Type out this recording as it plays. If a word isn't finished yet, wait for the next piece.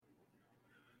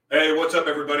Hey, what's up,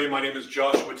 everybody? My name is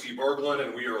Joshua T. Berglund,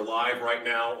 and we are live right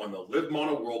now on the Live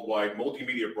Mono Worldwide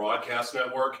Multimedia Broadcast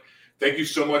Network. Thank you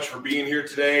so much for being here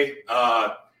today.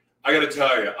 I got to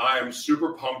tell you, I am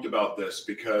super pumped about this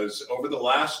because over the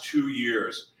last 2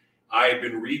 years, I have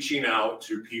been reaching out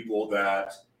to people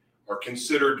that are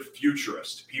considered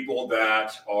futurist, people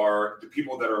that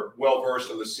are well-versed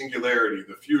in the singularity,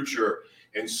 the future,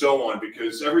 and so on.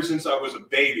 Because ever since I was a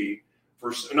baby,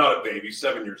 not a baby,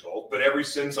 7 years old, but ever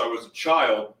since I was a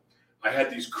child, I had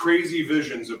these crazy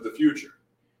visions of the future.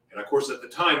 And of course, at the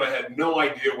time, I had no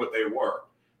idea what they were.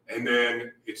 And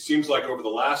then it seems like over the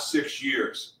last 6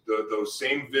 years, those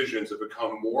same visions have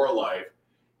become more alive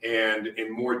and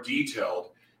more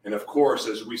detailed. And of course,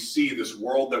 as we see this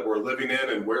world that we're living in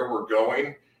and where we're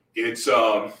going, it's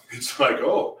like,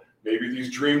 oh, maybe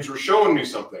these dreams were showing me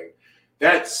something.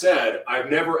 That said,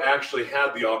 I've never actually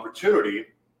had the opportunity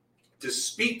to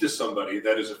speak to somebody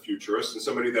that is a futurist and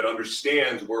somebody that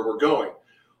understands where we're going.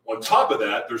 On top of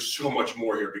that, there's so much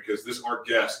more here because our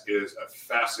guest is a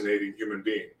fascinating human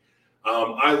being.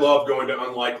 I love going to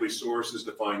unlikely sources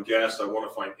to find guests. I want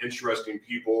to find interesting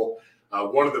people.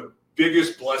 One of the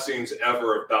biggest blessings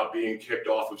ever about being kicked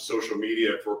off of social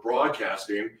media for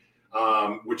broadcasting,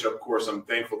 which of course I'm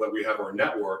thankful that we have our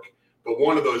network, but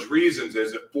one of those reasons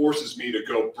is it forces me to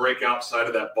go break outside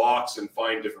of that box and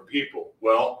find different people.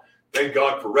 Well, thank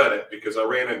God for Reddit, because I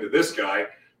ran into this guy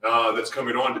that's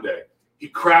coming on today. He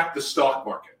cracked the stock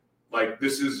market. Like,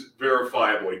 this is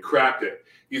verifiable. He cracked it.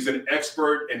 He's an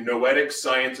expert in noetic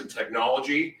science and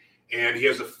technology, and he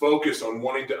has a focus on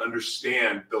wanting to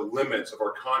understand the limits of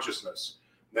our consciousness.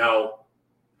 Now,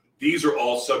 these are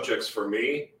all subjects for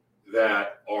me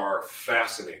that are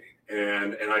fascinating,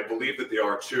 and I believe that they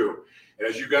are too. And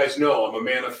as you guys know, I'm a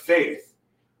man of faith.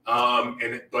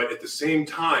 But at the same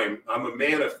time, I'm a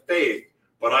man of faith,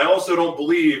 but I also don't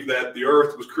believe that the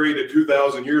earth was created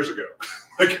 2,000 years ago.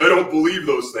 Like, I don't believe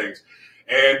those things.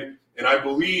 And I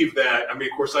believe that, I mean,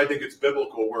 of course, I think it's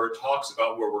biblical where it talks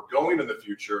about where we're going in the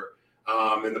future,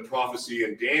 and the prophecy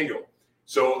in Daniel.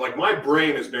 So like, my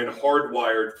brain has been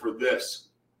hardwired for this,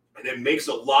 and it makes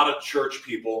a lot of church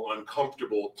people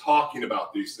uncomfortable talking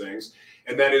about these things.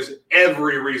 And that is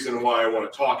every reason why I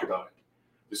want to talk about it.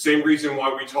 The same reason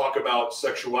why we talk about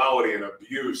sexuality and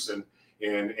abuse and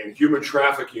human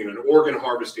trafficking and organ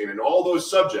harvesting and all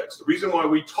those subjects. The reason why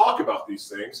we talk about these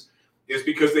things is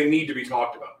because they need to be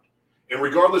talked about. And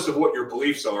regardless of what your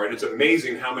beliefs are, and it's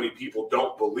amazing how many people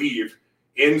don't believe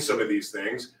in some of these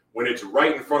things when it's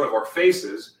right in front of our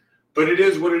faces, but it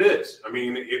is what it is. I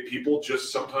mean, people just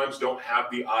sometimes don't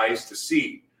have the eyes to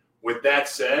see. With that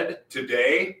said,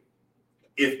 today,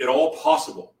 if at all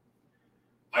possible,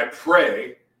 I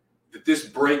pray that this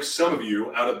breaks some of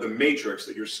you out of the matrix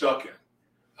that you're stuck in.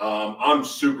 I'm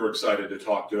super excited to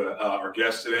talk to our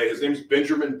guest today. His name's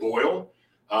Benjamin Boyle.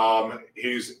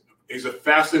 He's a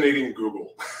fascinating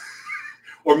Google.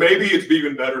 Or maybe it's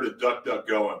even better to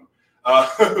DuckDuckGo him.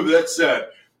 That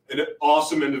said, an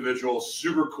awesome individual,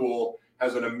 super cool,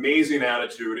 has an amazing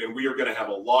attitude, and we are going to have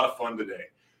a lot of fun today.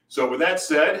 So with that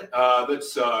said,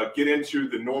 let's get into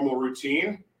the normal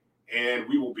routine, and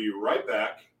we will be right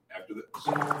back after this.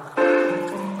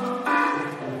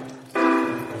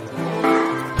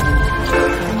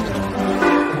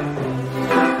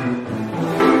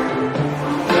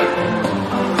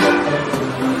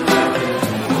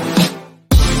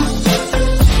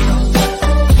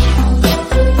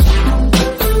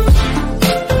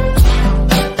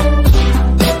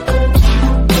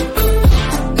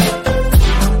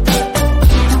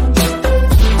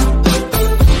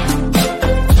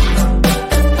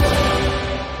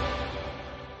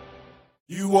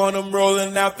 I'm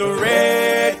rolling out the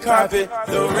red carpet,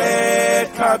 the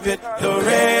red carpet, the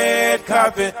red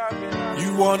carpet.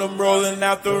 You want them rolling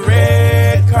out the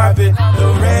red carpet,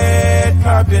 the red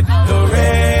carpet, the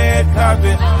red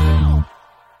carpet.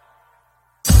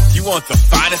 You want the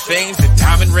finest things, the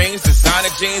diamond rings, designer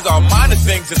jeans, all minor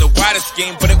things in the widest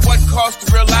scheme. But at what cost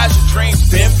to realize your dreams?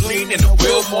 Been bleeding in the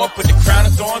wheel more, put the crown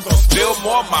of thorns on spill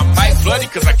more. My mic bloody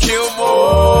cause I kill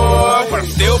more, but I'm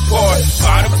still poor.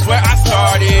 Bottom is where I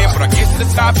started, but I get to the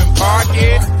top and park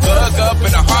it. Plug up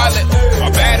in a Harlot, my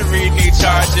battery need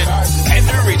charging. And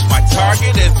to reach my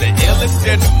target is the illest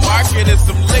in the market. Is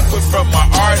some liquid from my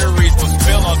arteries will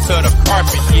spill onto the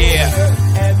carpet,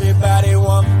 yeah. Everybody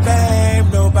want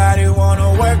fame, nobody wanna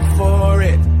work for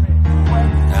it.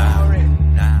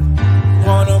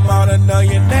 Want them all to know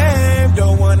your name,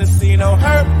 don't wanna see no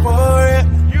hurt for it.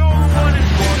 You wanna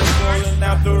rolling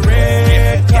out the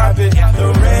red carpet,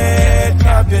 the red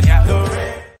carpet, the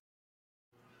red.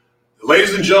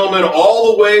 Ladies and gentlemen,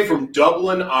 all the way from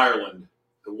Dublin, Ireland,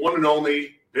 the one and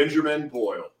only Benjamin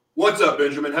Boyle. What's up,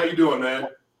 Benjamin? How you doing, man?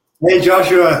 Hey,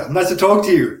 Joshua. Nice to talk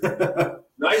to you.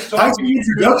 Nice talking Thanks to for you. the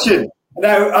introduction.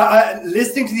 Now,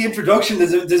 listening to the introduction,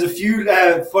 there's a few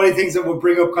funny things that we'll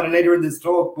bring up kind of later in this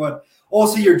talk, but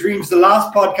also your dreams. The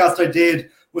last podcast I did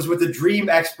was with a dream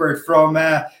expert from,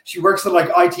 she works at like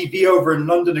ITV over in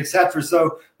London, etc.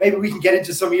 So maybe we can get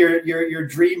into some of your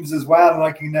dreams as well, and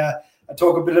I can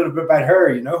talk a little bit about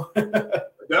her, you know?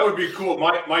 That would be cool.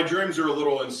 My dreams are a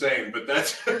little insane, but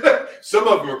that's some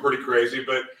of them are pretty crazy.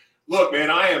 But look, man,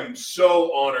 I am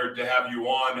so honored to have you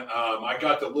on. I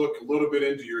got to look a little bit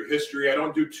into your history. I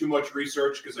don't do too much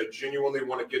research because I genuinely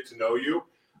want to get to know you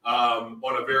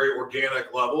on a very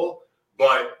organic level.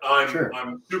 But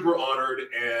I'm super honored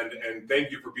and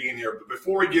thank you for being here. But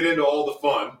before we get into all the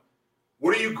fun,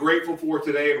 what are you grateful for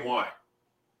today and why?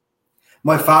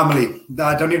 My family.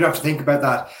 I don't even have to think about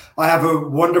that. I have a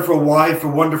wonderful wife, a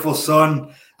wonderful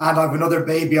son, and I have another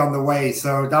baby on the way.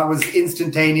 So that was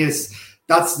instantaneous.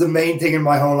 That's the main thing in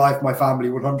my whole life, my family,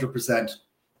 100%.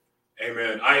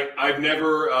 Amen. I've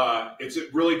never, it's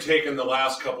really taken the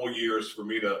last couple of years for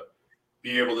me to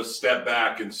be able to step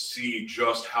back and see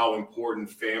just how important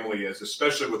family is,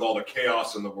 especially with all the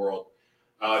chaos in the world.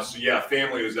 So yeah,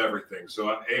 family is everything.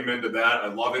 So amen to that.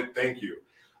 I love it. Thank you.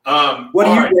 What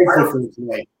are you grateful for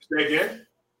today? Say again?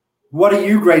 What are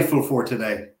you grateful for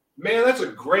today? Man, that's a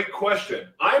great question.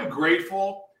 I'm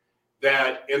grateful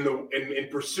that in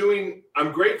pursuing,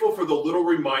 I'm grateful for the little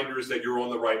reminders that you're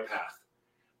on the right path.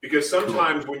 Because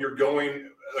sometimes when you're going,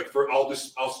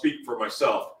 I'll speak for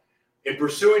myself. In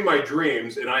pursuing my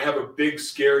dreams, and I have a big,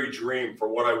 scary dream for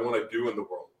what I want to do in the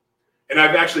world. And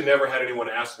I've actually never had anyone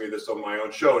ask me this on my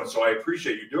own show, and so I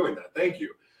appreciate you doing that. Thank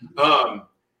you.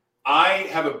 I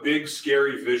have a big,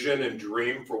 scary vision and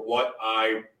dream for what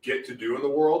I get to do in the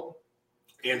world.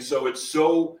 And so it's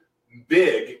so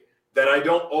big that I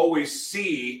don't always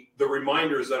see the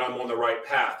reminders that I'm on the right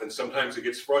path. And sometimes it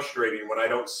gets frustrating when I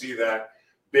don't see that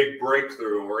big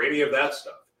breakthrough or any of that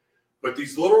stuff. But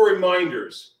these little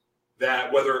reminders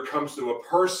that whether it comes to a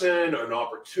person, an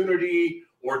opportunity,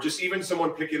 or just even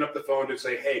someone picking up the phone to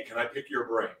say, hey, can I pick your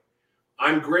brain?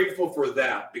 I'm grateful for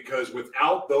that because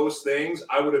without those things,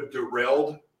 I would have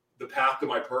derailed the path to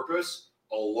my purpose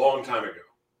a long time ago.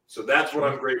 So that's what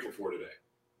I'm grateful for today.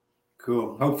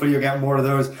 Cool. Hopefully you'll get more of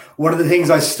those. One of the things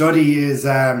I study is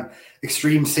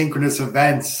extreme synchronous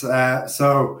events.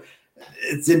 So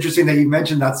it's interesting that you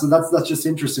mentioned that. So that's just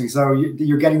interesting. So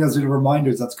you're getting those little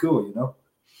reminders. That's cool, you know?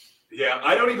 Yeah,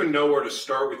 I don't even know where to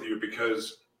start with you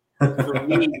because for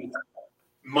me,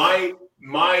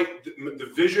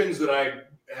 the visions that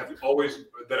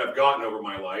I've gotten over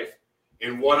my life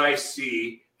and what I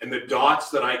see and the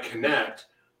dots that I connect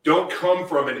don't come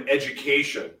from an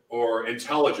education or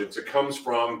intelligence. It comes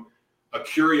from a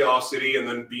curiosity and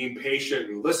then being patient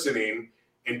and listening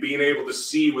and being able to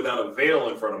see without a veil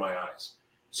in front of my eyes.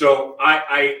 So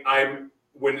I'm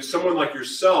when someone like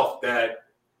yourself that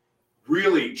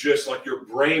really just like your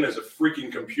brain is a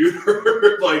freaking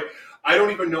computer, like I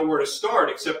don't even know where to start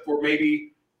except for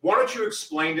maybe, why don't you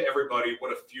explain to everybody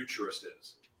what a futurist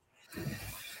is?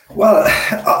 Well,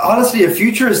 honestly, a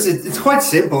futurist, it's quite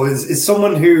simple. Is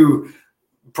someone who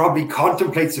probably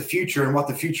contemplates the future and what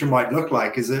the future might look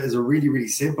like is a really, really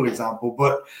simple example.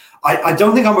 But I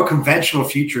don't think I'm a conventional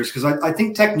futurist because I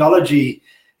think technology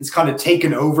has kind of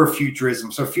taken over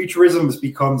futurism. So futurism has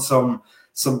become some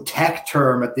tech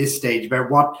term at this stage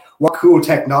about what cool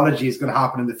technology is going to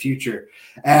happen in the future.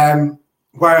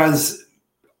 Whereas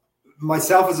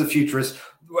myself as a futurist,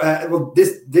 well,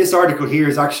 this article here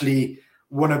is actually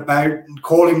one about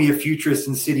calling me a futurist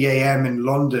in City AM in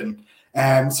London.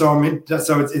 So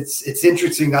it's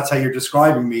interesting. That's how you're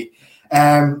describing me.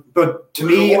 But to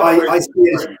me, I see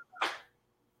it.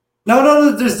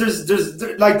 No.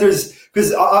 There's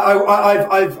because I've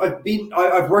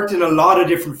worked in a lot of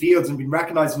different fields and been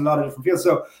recognized in a lot of different fields.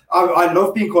 So I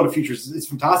love being called a futurist. It's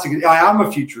fantastic. I am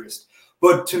a futurist.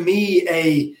 But to me,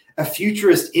 a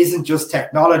futurist isn't just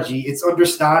technology. It's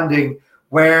understanding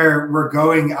where we're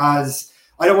going as,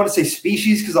 I don't want to say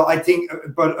species because I think,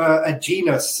 but a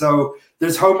genus. So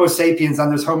there's Homo sapiens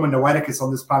and there's Homo noeticus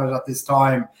on this planet at this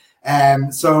time.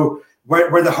 So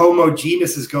where the Homo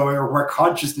genus is going or where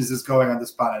consciousness is going on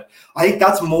this planet, I think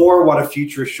that's more what a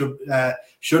futurist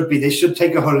should be. They should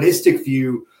take a holistic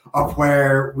view of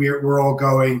where we're all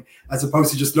going, as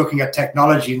opposed to just looking at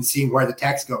technology and seeing where the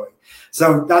tech's going.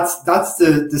 So that's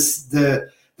the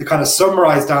kind of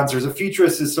summarized answer. As a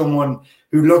futurist is someone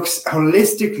who looks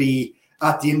holistically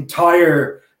at the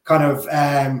entire kind of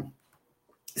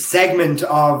segment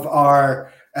of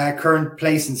our current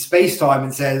place in space-time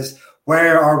and says,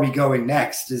 where are we going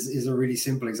next is a really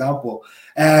simple example.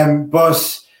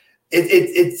 But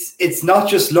it's not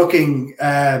just looking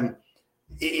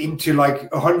into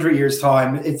like 100 years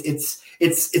time.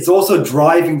 It's also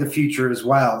driving the future as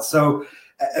well. So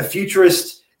a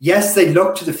futurist, yes, they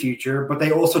look to the future, but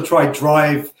they also try to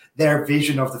drive their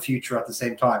vision of the future at the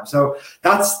same time. So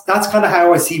that's kind of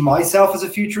how I see myself as a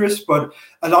futurist. But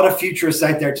a lot of futurists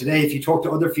out there today, if you talk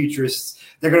to other futurists,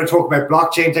 they're going to talk about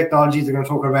blockchain technology. They're going to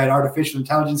talk about artificial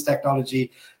intelligence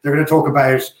technology. They're going to talk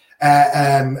about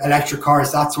electric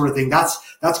cars, that sort of thing. That's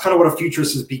kind of what a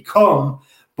futurist has become.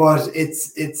 But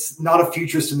it's not a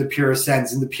futurist in the pure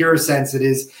sense. In the pure sense, it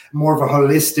is more of a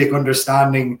holistic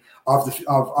understanding of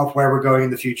where we're going in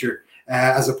the future,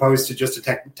 as opposed to just a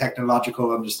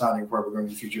technological understanding of where we're going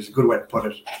in the future. Is a good way to put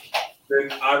it.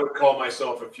 Then I would call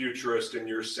myself a futurist in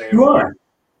your same You way, are.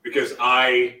 because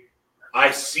I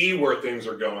see where things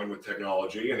are going with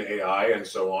technology and AI and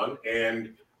so on,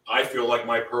 and I feel like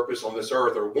my purpose on this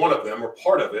earth, or one of them, or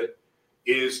part of it,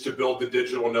 is to build the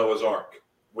digital Noah's Ark,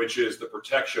 which is the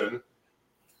protection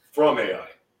from AI.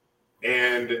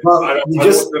 And Well, I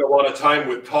don't spend a lot of time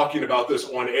with talking about this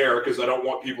on air because I don't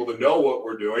want people to know what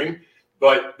we're doing.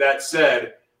 But that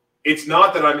said, it's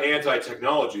not that I'm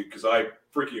anti-technology, because I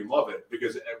freaking love it,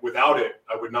 because without it,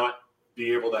 I would not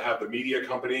be able to have the media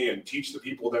company and teach the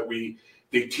people that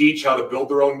they teach how to build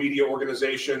their own media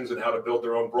organizations and how to build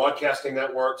their own broadcasting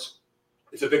networks.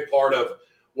 It's a big part of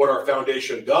what our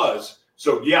foundation does.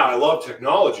 So yeah, I love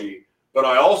technology, but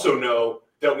I also know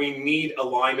that we need a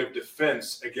line of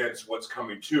defense against what's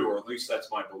coming too, or at least that's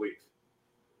my belief.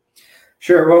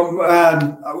 Sure. Well,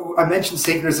 I mentioned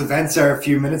synchronous events there a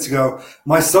few minutes ago.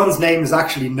 My son's name is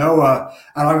actually Noah,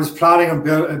 and I was planning on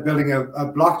building a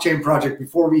blockchain project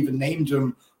before we even named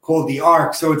him, called the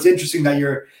Ark. So it's interesting that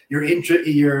you're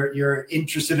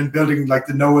interested in building like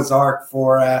the Noah's Ark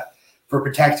for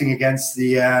protecting against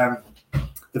the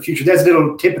future. There's a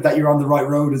little tip that you're on the right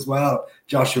road as well,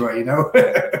 Joshua. You know.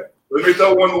 Let me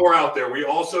throw one more out there. We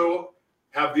also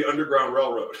have the Underground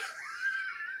Railroad.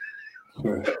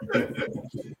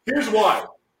 Here's why.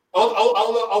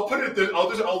 I'll put it.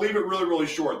 I'll leave it really, really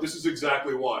short. This is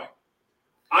exactly why.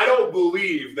 I don't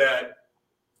believe that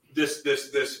the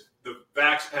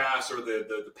Vax Pass, or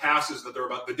the passes that they're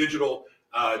about, the digital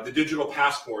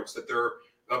passports that they're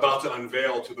about to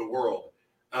unveil to the world.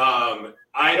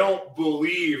 I don't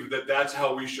believe that that's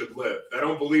how we should live. I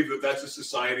don't believe that that's a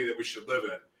society that we should live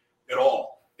in at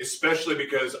all, especially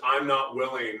because I'm not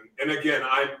willing. And again,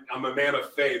 I'm a man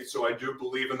of faith, so I do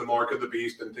believe in the mark of the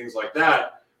beast and things like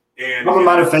that. And I'm a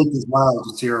man of faith as well,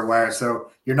 just so you're aware.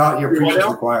 So your preaching's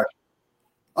required.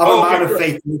 I'm a man of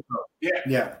faith.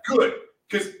 Yeah. Good,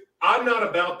 because I'm not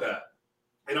about that.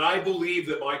 And I believe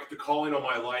that the calling on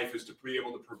my life is to be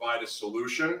able to provide a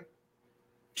solution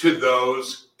to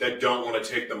those that don't want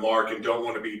to take the mark and don't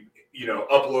want to be,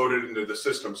 uploaded into the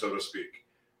system, so to speak.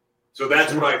 So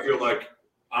that's what I feel like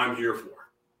I'm here for.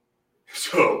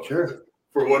 So sure,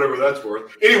 for whatever that's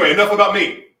worth. Anyway, enough about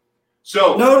me.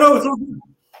 So no, it's all good.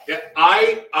 Yeah,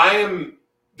 I am.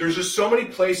 There's just so many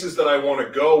places that I want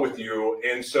to go with you,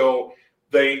 and so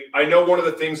I know one of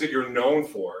the things that you're known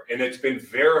for, and it's been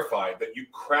verified, that you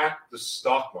cracked the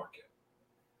stock market.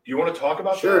 Do you want to talk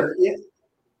about that? Sure.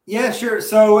 Yeah, sure.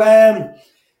 So,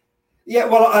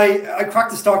 well, I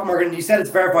cracked the stock market, and you said it's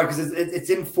verified because it's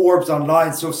in Forbes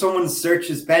online. So if someone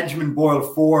searches Benjamin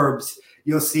Boyle Forbes,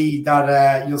 you'll see that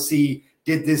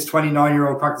did this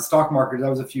 29-year-old crack the stock market? That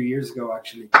was a few years ago,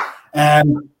 actually.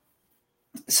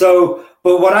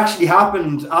 But what actually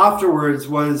happened afterwards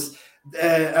was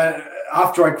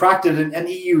after I cracked it, an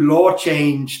EU law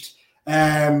changed,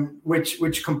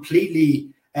 which completely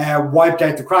wiped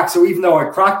out the crack. So even though I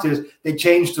cracked it, they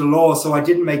changed the law, so I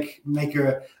didn't make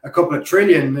a couple of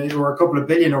trillion or a couple of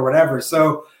billion or whatever.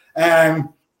 So,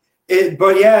 it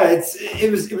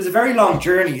was a very long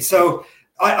journey. So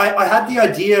I had the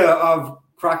idea of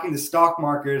cracking the stock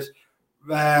market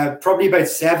probably about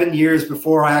 7 years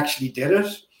before I actually did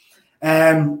it.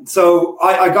 So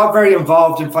I got very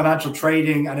involved in financial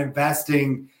trading and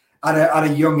investing at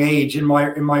a young age, in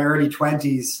my early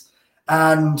 20s,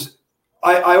 and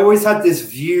I always had this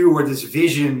view or this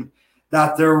vision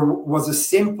that there was a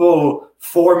simple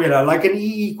formula, like an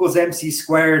E = MC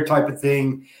squared type of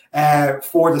thing,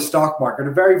 for the stock market,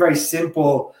 a very, very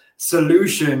simple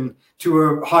solution to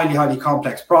a highly, highly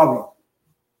complex problem.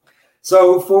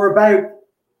 So for about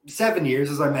 7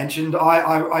 years, as I mentioned,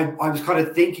 I was kind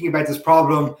of thinking about this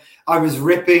problem. I was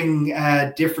ripping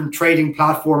different trading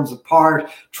platforms apart,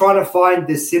 trying to find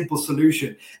this simple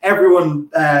solution.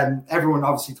 Everyone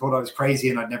obviously thought I was crazy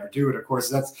and I'd never do it. Of course,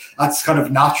 that's kind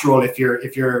of natural if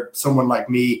you're someone like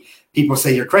me, people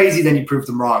say you're crazy, then you prove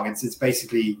them wrong. It's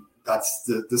basically that's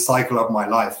the cycle of my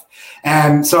life.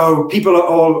 And so people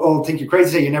all think you're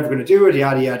crazy, say you're never going to do it,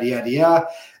 yada, yada, yada,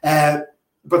 yada.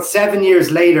 But 7 years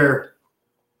later,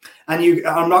 and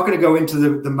I'm not going to go into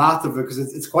the math of it because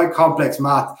it's quite complex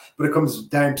math, but it comes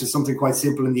down to something quite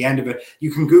simple in the end of it.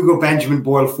 You can Google Benjamin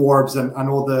Boyle Forbes and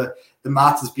all the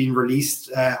math has been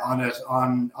released on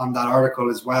that article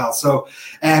as well. So,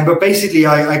 but basically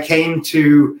I came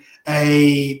to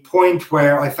a point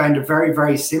where I found a very,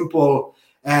 very simple,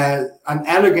 an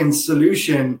elegant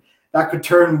solution that could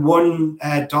turn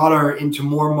 $1 into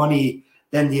more money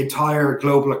than the entire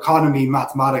global economy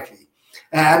mathematically.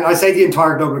 And I say the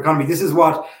entire global economy. This is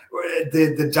what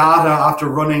the data, after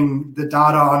running the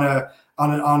data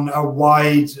on a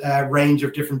wide range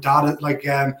of different data, like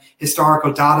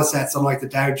historical data sets on like the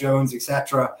Dow Jones,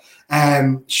 etc.,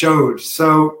 showed.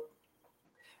 So,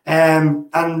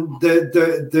 and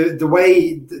the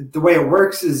way it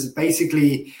works is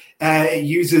basically it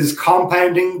uses the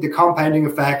compounding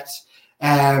effect,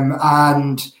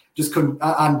 and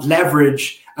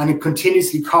leverage, and it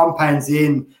continuously compounds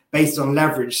in based on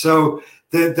leverage. So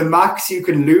the max you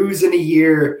can lose in a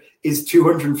year is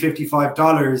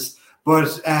 $255,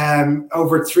 but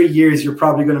over 3 years you're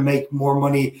probably going to make more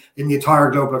money in the entire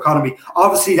global economy.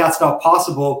 Obviously that's not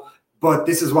possible, but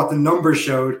this is what the numbers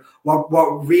showed. What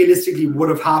realistically would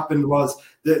have happened was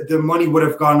the money would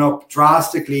have gone up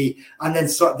drastically, and then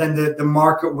the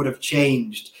market would have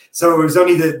changed. So it was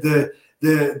only the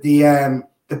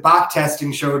back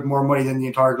testing showed more money than the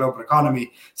entire global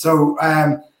economy. So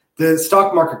the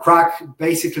stock market crack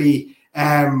basically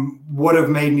would have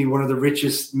made me one of the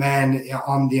richest men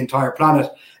on the entire planet.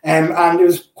 And it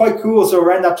was quite cool. So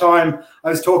around that time, I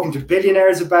was talking to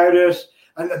billionaires about it.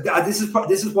 And this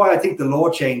is why I think the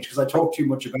law changed, because I talked too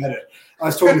much about it. I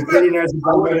was talking to billionaires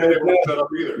about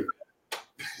it.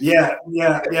 Yeah.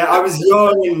 I was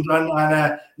young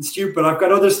and stupid. I've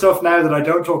got other stuff now that I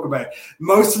don't talk about.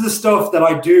 Most of the stuff that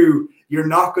I do, you're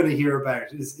not going to hear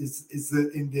about in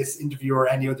this interview or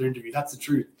any other interview. That's the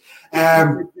truth.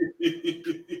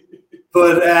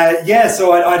 But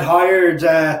so I'd hired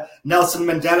Nelson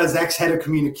Mandela's ex-head of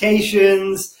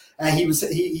communications.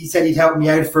 He said he'd help me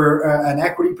out for an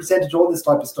equity percentage, all this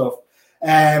type of stuff.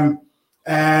 And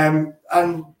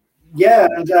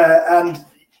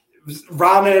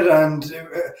ran it, and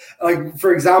like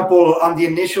for example, on the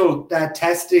initial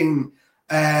testing,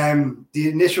 the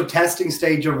initial testing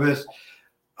stage of it,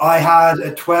 I had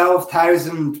a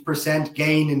 12,000%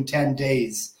 gain in 10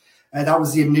 days, and that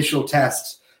was the initial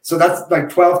test. So that's like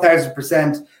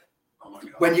 12,000%. Oh my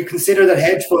God. When you consider that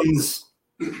hedge funds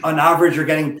on average are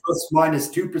getting plus minus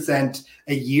 2%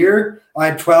 a year, I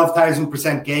had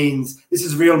 12,000% gains. This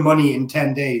is real money in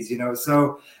 10 days, you know.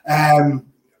 So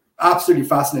absolutely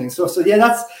fascinating stuff. So yeah,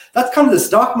 that's kind of the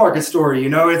stock market story, you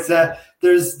know. It's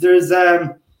there's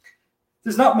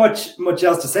not much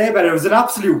else to say about it. It was an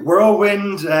absolute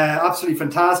whirlwind, absolutely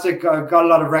fantastic. I got a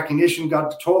lot of recognition,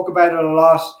 got to talk about it a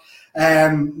lot,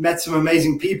 met some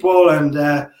amazing people,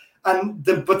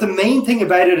 but the main thing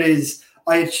about it is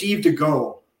I achieved a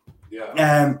goal.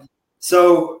 Yeah.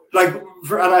 So like,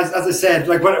 as I said,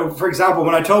 like for example,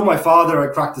 when I told my father I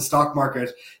cracked the stock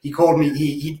market, he called me.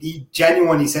 He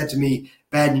genuinely said to me,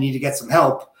 "Ben, you need to get some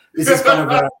help." This is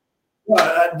kind of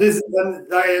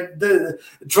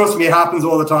trust me, it happens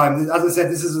all the time. As I said,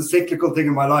 this is a cyclical thing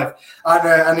in my life.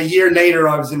 And a year later,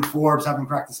 I was in Forbes having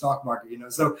cracked the stock market. You know,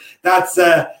 so that's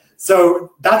kind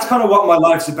of what my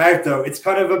life's about. Though it's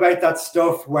kind of about that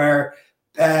stuff where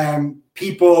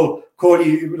people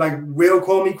will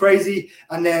call me crazy,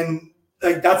 and then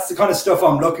like that's the kind of stuff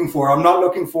I'm looking for. I'm not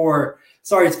looking for.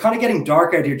 Sorry, it's kind of getting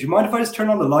dark out here. Do you mind if I just turn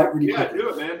on the light really quick? Yeah, do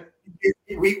it, man.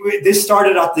 This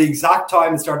started at the exact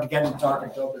time it started getting dark in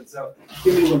Dublin. So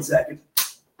give me 1 second.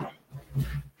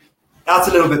 That's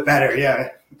a little bit better, yeah.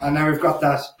 And now we've got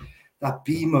that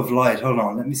beam of light. Hold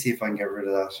on, let me see if I can get rid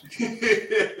of that.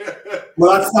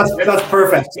 Well, that's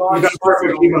perfect. We've got a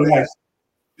perfect beam of light.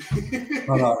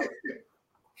 Hold on.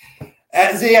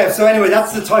 So anyway,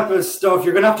 that's the type of stuff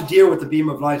you're going to have to deal with. The beam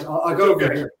of light. I'll go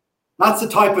over here. That's the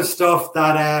type of stuff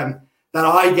that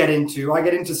I get into. I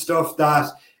get into stuff that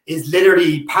is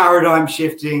literally paradigm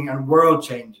shifting and world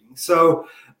changing. So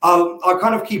I'll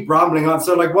kind of keep rambling on.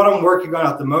 So like what I'm working on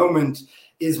at the moment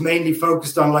is mainly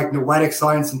focused on like noetic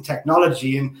science and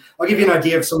technology. And I'll give you an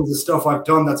idea of some of the stuff I've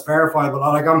done that's verifiable.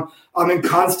 Like I'm in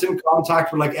constant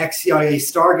contact with like ex-CIA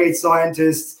Stargate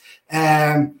scientists.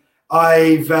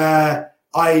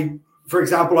 For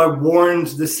example, I warned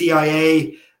the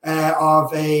CIA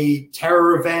of a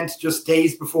terror event just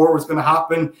days before it was going to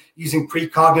happen using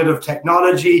precognitive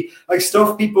technology, like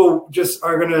stuff people just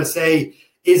are going to say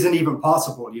isn't even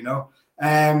possible, you know.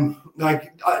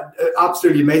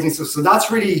 Absolutely amazing. So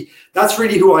that's really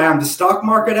who I am. The stock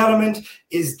market element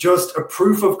is just a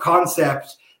proof of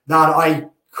concept that I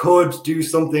could do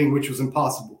something which was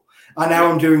impossible, and now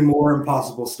I'm doing more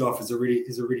impossible stuff. Is a really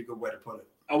good way to put it.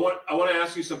 I want to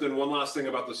ask you something. One last thing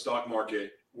about the stock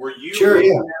market. Were you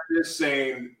this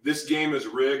saying this game is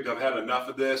rigged? I've had enough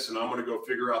of this, and I'm going to go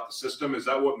figure out the system. Is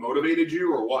that what motivated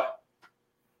you, or what?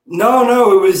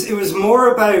 No. It was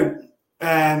more about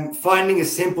finding a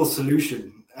simple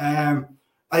solution. I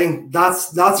think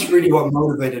that's really what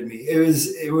motivated me.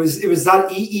 It was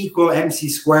that E = mc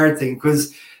squared thing,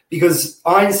 because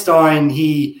Einstein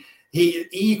E =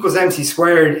 mc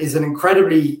squared is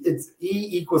it's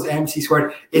E = mc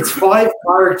squared. It's 5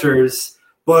 characters,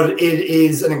 but it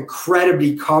is an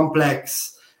incredibly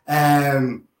complex.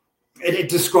 It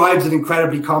describes an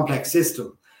incredibly complex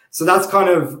system. So that's kind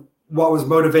of what was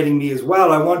motivating me as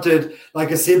well. I wanted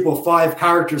like a simple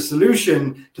 5-character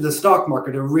solution to the stock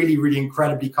market, a really, really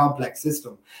incredibly complex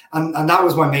system. And that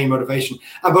was my main motivation.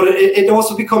 But it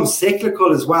also becomes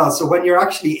cyclical as well. So when you're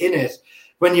actually in it,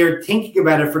 when you're thinking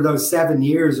about it for those 7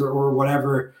 years or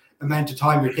whatever amount of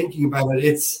time you're thinking about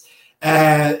it,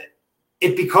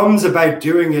 it becomes about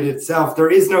doing it itself.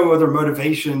 There is no other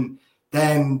motivation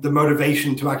than the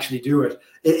motivation to actually do it.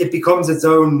 It becomes its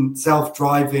own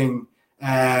self-driving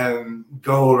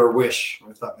goal or wish,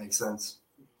 if that makes sense.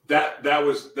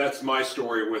 That's my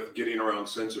story with getting around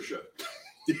censorship.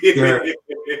 Sure.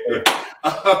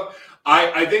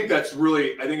 I think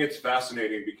it's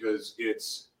fascinating because it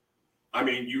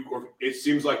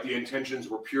seems like the intentions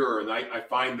were pure, and I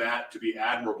find that to be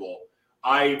admirable.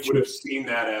 I would have seen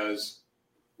that as,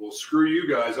 well, screw you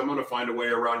guys. I'm going to find a way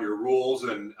around your rules,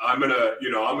 and I'm going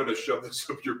to shove this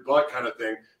up your butt kind of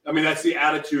thing. I mean, that's the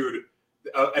attitude.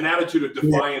 An attitude of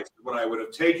defiance is what I would have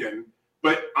taken,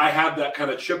 but I have that kind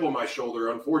of chip on my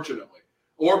shoulder, unfortunately,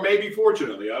 or maybe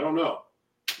fortunately, I don't know.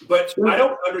 But I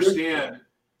don't understand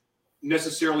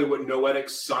necessarily what noetic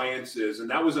science is, and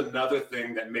that was another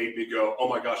thing that made me go, "Oh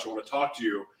my gosh, I want to talk to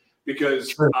you,"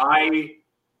 because I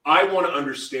want to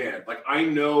understand. Like, I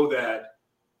know that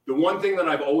the one thing that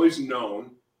I've always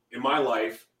known in my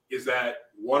life is that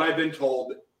what I've been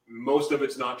told, most of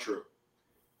it's not true.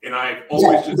 And I've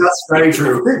always that's very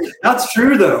true. That's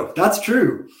true, though. That's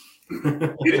true.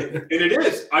 And it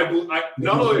is. I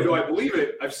not only do I believe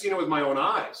it, I've seen it with my own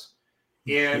eyes.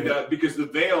 And because the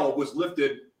veil was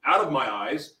lifted out of my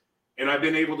eyes, and I've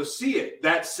been able to see it.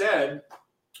 That said,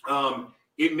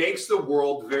 it makes the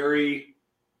world very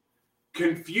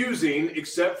confusing,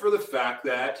 except for the fact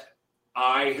that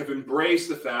I have embraced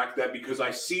the fact that because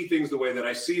I see things the way that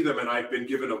I see them, and I've been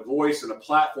given a voice and a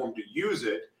platform to use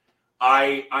it,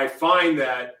 I find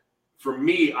that for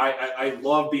me, I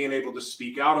love being able to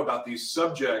speak out about these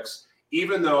subjects,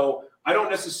 even though I don't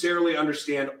necessarily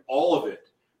understand all of it,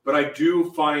 but I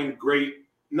do find great,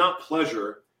 not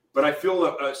pleasure, but I feel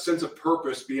a sense of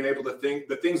purpose being able to think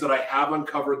the things that I have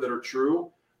uncovered that are true.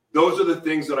 Those are the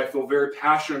things that I feel very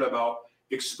passionate about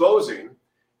exposing.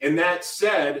 And that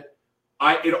said,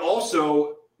 it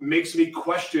also makes me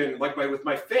question, with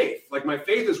my faith. Like, my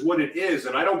faith is what it is,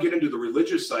 and I don't get into the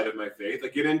religious side of my faith. I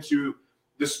get into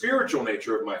the spiritual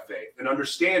nature of my faith and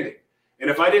understanding. And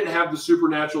if I didn't have the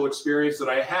supernatural experience that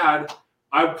I had,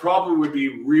 I probably would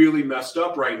be really messed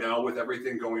up right now with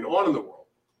everything going on in the world.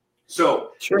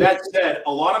 So that said,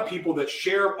 a lot of people that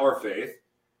share our faith,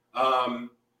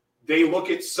 they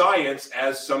look at science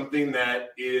as something that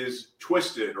is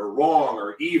twisted or wrong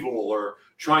or evil or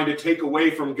trying to take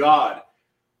away from God.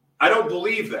 I don't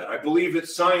believe that. I believe that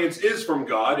science is from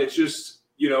God. It's just,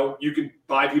 you can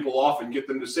buy people off and get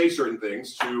them to say certain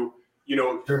things to,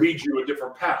 lead you a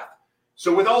different path.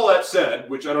 So with all that said,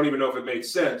 which I don't even know if it made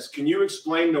sense, can you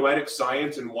explain noetic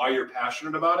science and why you're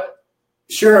passionate about it?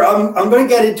 Sure. I'm going to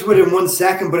get into it in 1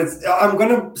 second, but I'm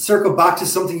going to circle back to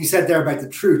something you said there about the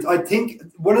truth. I think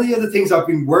one of the other things I've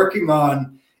been working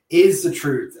on is the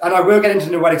truth. And I will get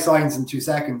into noetic science in 2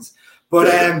 seconds. But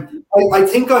I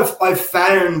think I've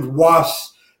found what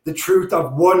the truth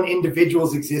of one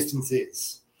individual's existence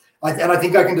is. And I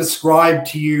think I can describe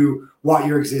to you what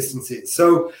your existence is.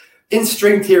 So in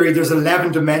string theory, there's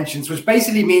 11 dimensions, which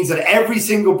basically means that every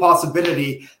single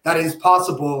possibility that is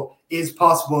possible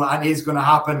and is going to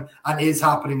happen and is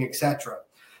happening, etc.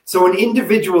 So an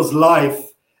individual's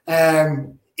life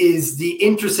is the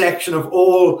intersection of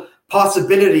all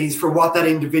possibilities for what that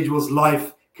individual's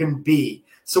life can be.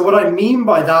 So what I mean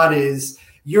by that is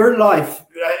your life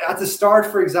at the start,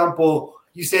 for example,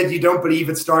 you said you don't believe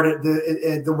it started,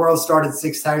 the world started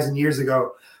 6,000 years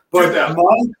ago. But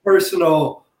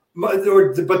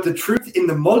but the truth in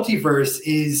the multiverse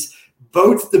is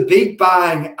both the Big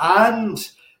Bang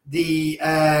and the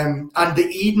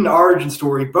Eden origin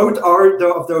story, both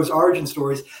of those origin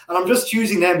stories, and I'm just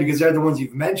choosing them because they're the ones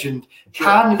you've mentioned,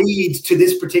 can lead to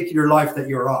this particular life that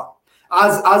you're on,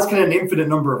 as can an infinite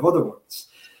number of other ones.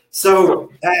 So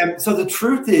the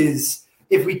truth is,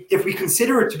 if we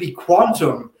consider it to be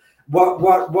quantum,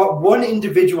 what one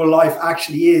individual life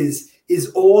actually is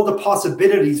all the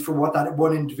possibilities for what that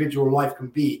one individual life can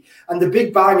be. And the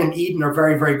Big Bang and Eden are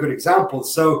very, very good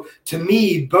examples. So to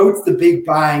me, both the Big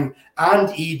Bang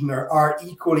and Eden are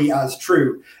equally as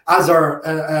true, as are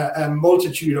a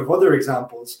multitude of other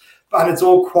examples. And it's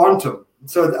all quantum.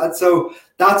 So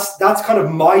that's kind of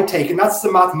my take, and that's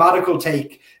the mathematical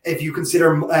take if you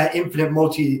consider infinite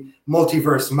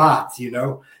multiverse math, you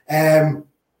know.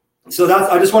 So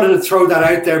I just wanted to throw that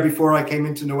out there before I came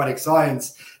into noetic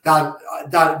science,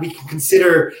 that we can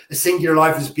consider a singular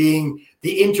life as being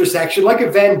the intersection, like a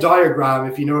Venn diagram,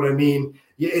 if you know what I mean.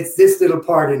 It's this little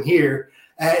part in here.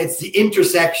 It's the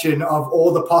intersection of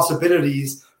all the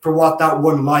possibilities for what that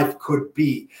one life could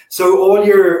be. So all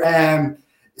your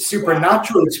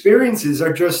supernatural experiences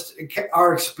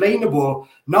are explainable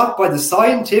not by the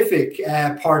scientific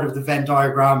part of the Venn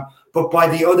diagram, but by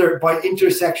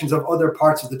intersections of other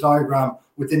parts of the diagram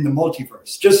within the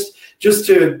multiverse. Just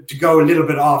to go a little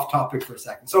bit off topic for a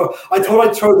second. So I thought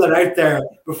I'd throw that out there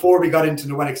before we got into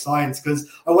noetic science, because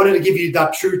I wanted to give you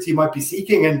that truth you might be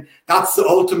seeking, and that's the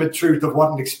ultimate truth of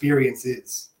what an experience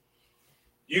is.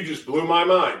 You just blew my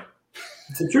mind.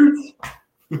 It's the truth.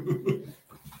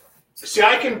 See,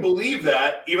 I can believe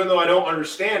that even though I don't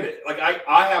understand it. Like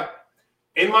I have,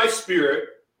 in my spirit,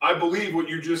 I believe what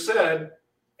you just said,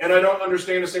 and I don't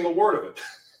understand a single word of it.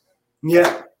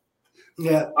 Yeah.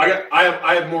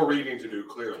 I have more reading to do,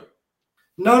 clearly.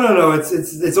 No.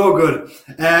 It's all good.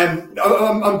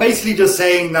 I'm basically just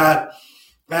saying that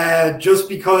just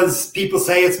because people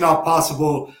say it's not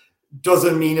possible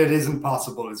doesn't mean it isn't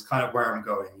possible. Is kind of where I'm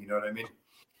going. You know what I mean?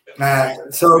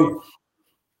 So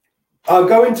I'll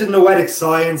go into noetic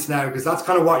science now, because that's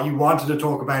kind of what you wanted to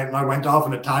talk about, and I went off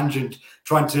on a tangent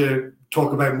trying to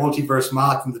talk about multiverse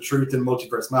math and the truth in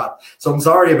multiverse math. So I'm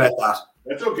sorry about that.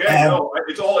 That's okay. No,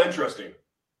 it's all interesting.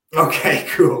 Okay,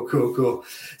 cool.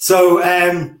 So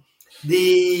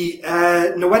the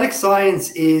noetic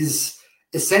science is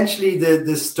essentially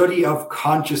the study of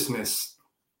consciousness.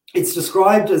 It's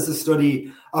described as the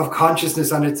study of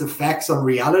consciousness and its effects on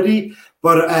reality,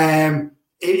 but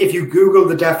if you Google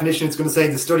the definition, it's going to say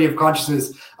the study of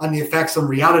consciousness and the effects on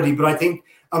reality. But I think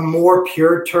a more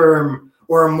pure term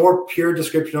or a more pure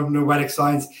description of noetic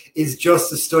science is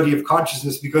just the study of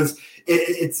consciousness, because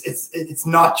it's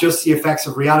not just the effects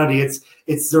of reality.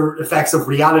 It's the effects of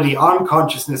reality on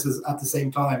consciousness at the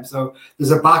same time. So there's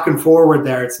a back and forward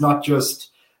there. It's not just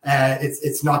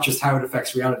it's not just how it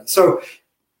affects reality. So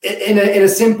in a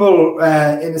simple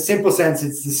sense,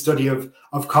 it's the study of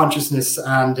consciousness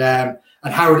and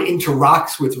how it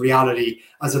interacts with reality,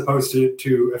 as opposed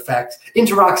to effects.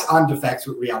 Interacts and effects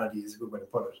with reality is a good way to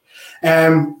put it.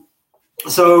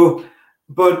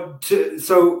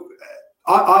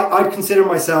 I consider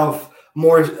myself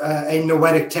more a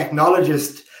noetic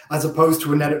technologist as opposed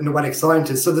to a noetic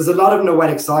scientist. So there's a lot of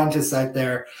noetic scientists out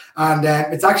there, and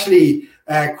it's actually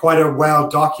quite a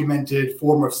well-documented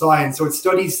form of science. So it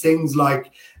studies things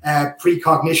like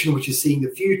precognition, which is seeing the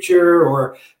future,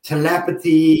 or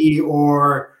telepathy,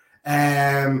 or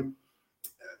in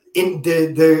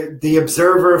the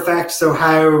observer effect. So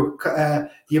how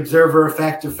the observer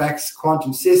effect affects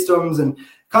quantum systems, and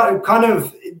kind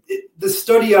of the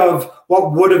study of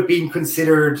what would have been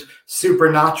considered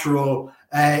supernatural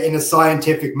in a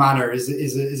scientific manner is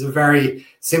a very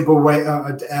simple way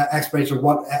explanation of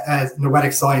what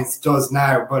noetic science does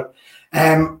now. But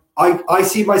I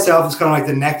see myself as kind of like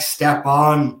the next step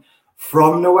on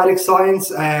from noetic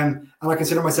science, and I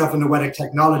consider myself a noetic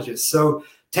technologist. So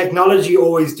technology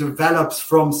always develops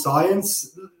from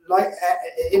science. Like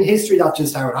in history, that's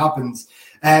just how it happens.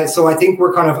 So I think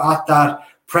we're kind of at that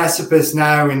precipice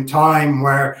now in time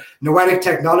where noetic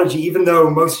technology, even though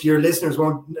most of your listeners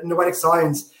won't, noetic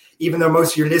science, even though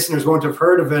most of your listeners won't have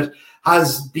heard of it,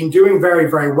 has been doing very,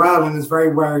 very well, and is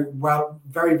very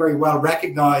well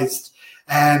recognized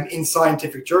in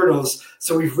scientific journals.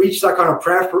 So we've reached that kind of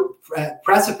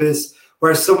precipice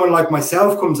where someone like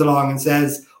myself comes along and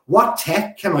says, what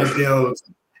tech can I build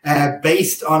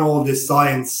based on all this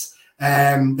science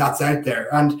that's out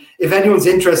there? And if anyone's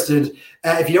interested,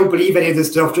 if you don't believe any of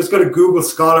this stuff, just go to Google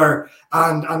Scholar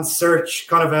and search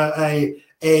kind of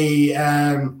a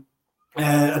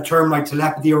term like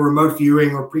telepathy or remote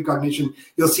viewing or precognition,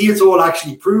 you'll see it's all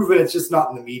actually proven. It's just not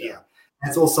in the media.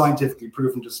 It's all scientifically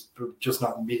proven, just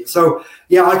not in the media. So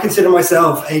yeah, I consider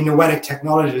myself a noetic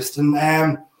technologist,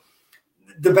 and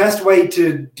the best way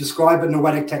to describe a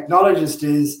noetic technologist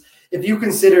is if you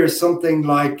consider something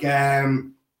like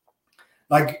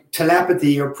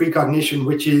telepathy or precognition,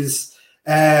 which is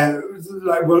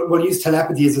we'll use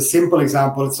telepathy as a simple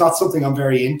example. It's not something I'm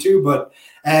very into, but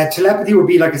telepathy would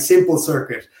be like a simple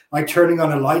circuit, like turning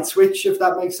on a light switch, if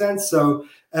that makes sense. So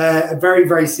a very,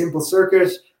 very simple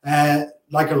circuit,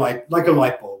 like a light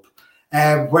bulb.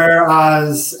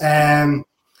 Whereas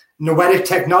noetic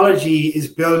technology is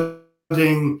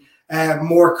building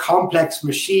more complex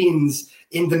machines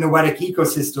in the noetic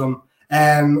ecosystem,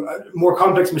 more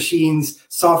complex machines,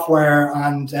 software,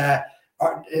 and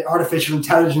artificial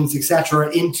intelligence,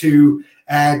 etc., into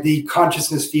the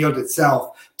consciousness field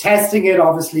itself. Testing it,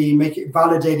 obviously,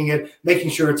 validating it, making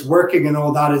sure it's working, and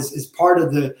all that is part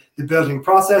of the building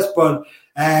process. But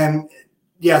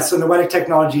so noetic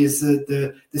technology is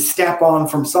the step on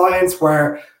from science,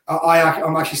 where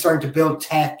I'm actually starting to build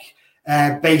tech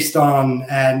based on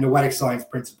noetic science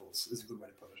principles, is a good way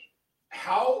to put it.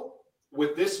 How,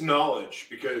 with this knowledge,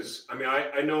 because I mean,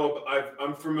 I know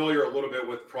I'm familiar a little bit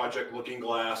with Project Looking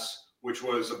Glass, which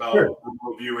was about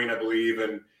remote viewing, I believe,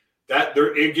 and that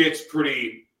it gets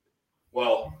pretty,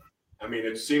 well, I mean,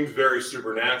 it seems very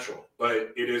supernatural,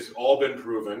 but it has all been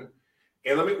proven.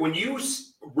 And when you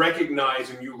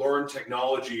recognize and you learn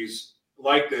technologies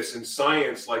like this in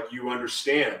science, like you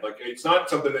understand, like it's not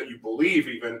something that you believe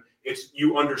even, it's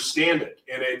you understand it,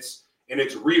 and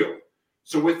it's real.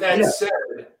 So with that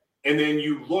said, and then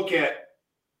you look at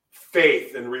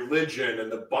faith and religion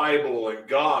and the Bible and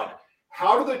God,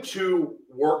 how do the two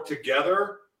work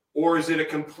together, or is it a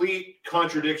complete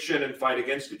contradiction and fight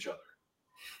against each other?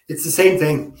 It's the same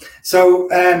thing. So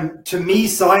to me,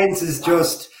 science is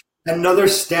just another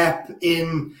step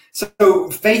in. So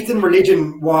faith and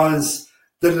religion was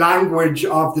the language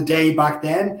of the day back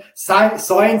then.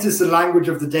 Science is the language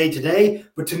of the day today.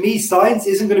 But to me, science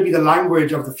isn't going to be the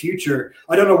language of the future.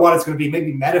 I don't know what it's going to be.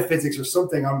 Maybe metaphysics or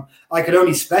something. I could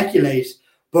only speculate.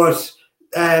 But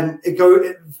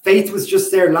faith was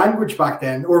just their language back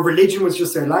then, or religion was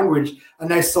just their language, and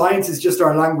now science is just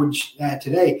our language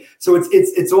today. So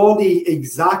it's all the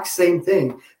exact same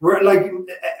thing. We're like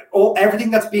everything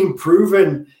that's being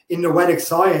proven in noetic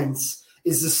science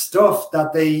is the stuff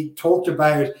that they talked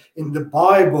about in the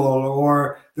Bible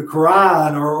or the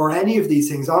Quran or any of these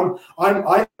things.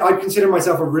 I consider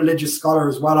myself a religious scholar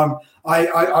as well.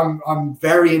 I'm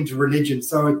very into religion,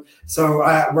 so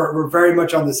we're very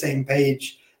much on the same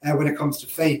page when it comes to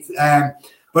faith.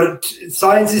 But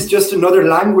science is just another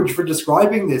language for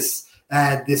describing this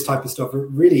type of stuff. It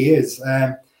really is.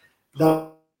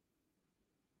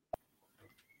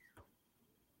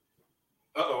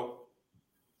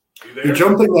 You're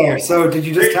jumping there. So did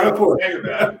you just teleport? Yeah, you're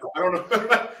back. I don't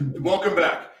know. Welcome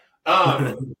back.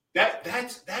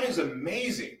 That is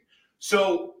amazing.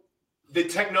 So the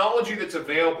technology that's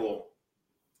available,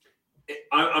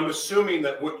 I'm assuming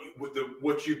that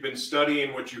what you've been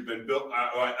studying, what you've been built.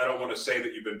 I don't want to say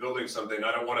that you've been building something.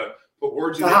 I don't want to put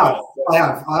words in your mouth.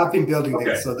 I've been building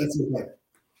things, so that's okay.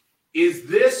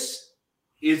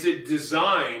 Is it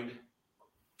designed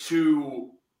to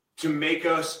make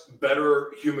us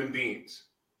better human beings?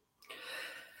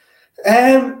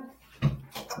 I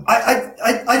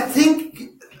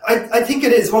think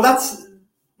it is. Well, that's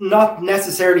not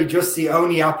necessarily just the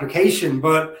only application,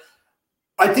 but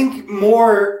I think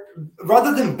more,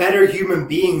 rather than better human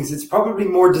beings, it's probably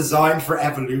more designed for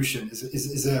evolution.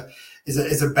 Is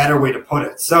a better way to put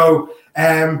it. So,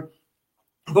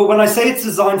 but when I say it's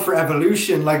designed for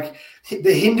evolution, like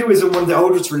the Hinduism, one of the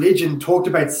oldest religion, talked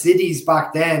about cities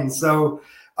back then. So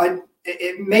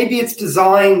maybe it's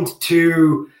designed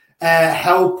to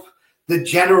help the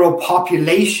general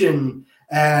population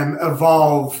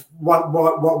evolve what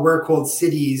we're called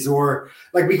cities, or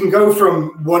like we can go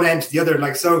from one end to the other.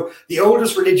 Like, so the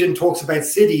oldest religion talks about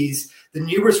cities. The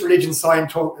newest religion,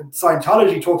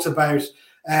 Scientology, talks about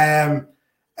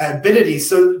abilities.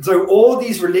 So all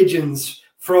these religions,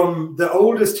 from the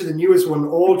oldest to the newest one,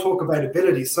 all talk about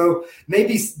ability. So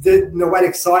maybe the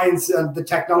noetic science and the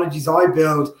technologies I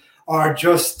build are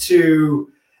just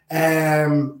to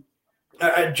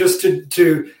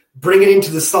bring it into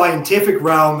the scientific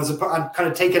realm and kind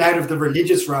of take it out of the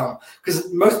religious realm.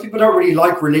 Because most people don't really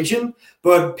like religion,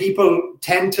 but people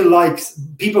tend to like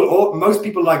most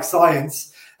people like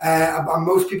science, and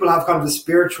most people have kind of a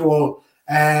spiritual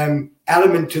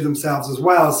element to themselves as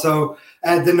well. So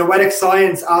the noetic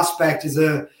science aspect is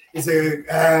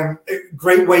a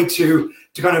great way to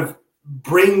kind of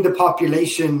bring the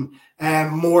population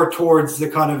more towards the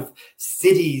kind of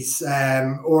cities,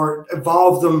 or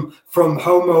evolve them from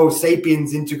Homo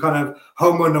sapiens into kind of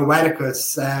Homo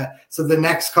noeticus. So the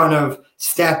next kind of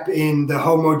step in the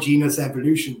homogeneous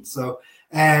evolution. So,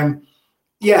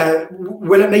 yeah,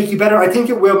 will it make you better? I think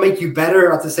it will make you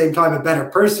better, at the same time, a better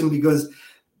person, because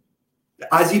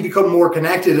as you become more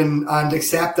connected and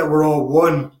accept that we're all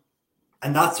one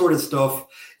and that sort of stuff,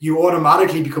 you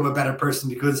automatically become a better person,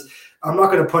 because I'm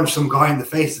not going to punch some guy in the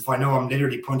face if I know I'm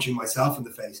literally punching myself in the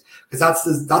face, because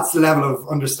that's the level of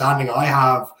understanding I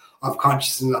have of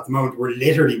consciousness at the moment. We're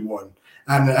literally one,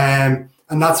 and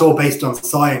that's all based on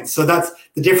science. So that's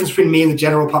the difference between me and the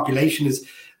general population is,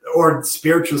 or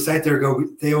spirituals out there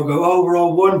they all go, oh, we're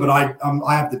all one, but I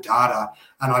have the data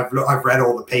and I've read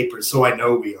all the papers, so I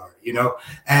know we are, you know.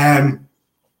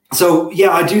 So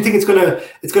yeah, I do think it's gonna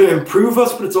improve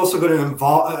us, but it's also going to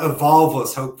evolve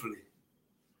us, hopefully.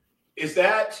 Is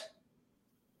that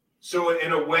so?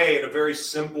 In a way, in a very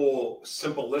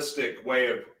simplistic way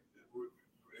of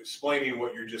explaining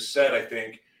what you just said, I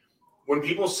think when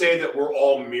people say that we're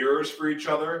all mirrors for each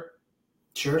other,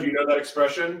 sure. Do you know that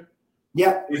expression?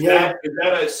 Yeah. Is that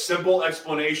a simple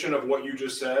explanation of what you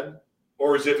just said,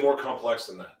 or is it more complex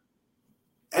than that?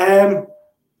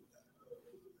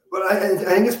 Well, I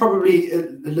think it's probably a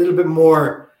little bit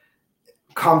more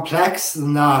complex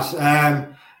than that.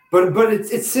 But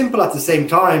it's simple at the same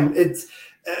time. It's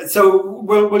so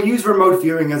we'll use remote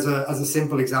viewing as a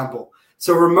simple example.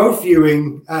 So remote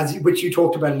viewing, which you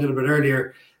talked about a little bit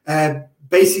earlier,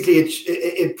 basically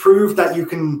it proved that you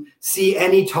can see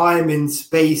any time in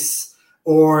space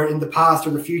or in the past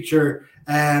or the future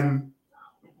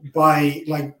by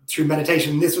through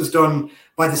meditation. This was done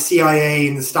by the CIA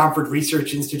and the Stanford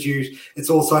Research Institute. It's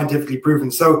all scientifically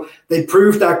proven. So they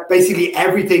proved that basically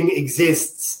everything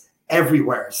exists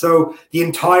everywhere. So the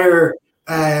entire,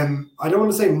 I don't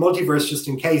want to say multiverse just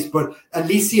in case, but at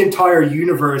least the entire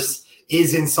universe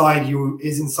is inside you,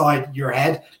 is inside your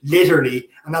head, literally.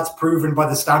 And that's proven by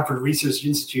the Stanford Research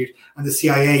Institute and the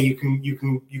CIA. You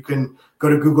can go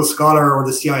to Google Scholar or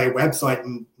the CIA website,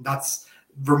 and that's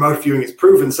remote viewing is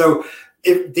proven. So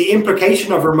if the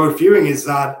implication of remote viewing is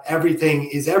that everything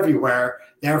is everywhere,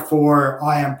 therefore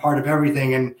I am part of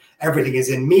everything, and everything is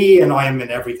in me, and I am in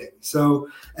everything. So,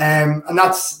 and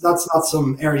that's not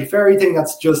some airy fairy thing.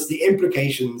 That's just the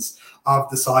implications of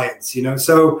the science, you know.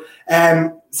 So,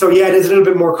 so yeah, it is a little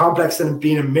bit more complex than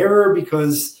being a mirror,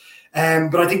 because,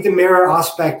 but I think the mirror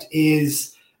aspect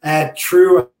is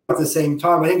true at the same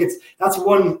time. I think that's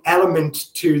one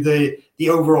element to the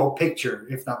overall picture,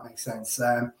 if that makes sense.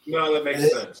 No, that makes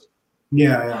sense.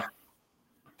 Yeah.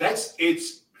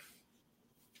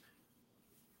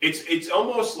 It's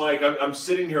almost like I'm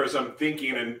sitting here as I'm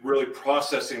thinking and really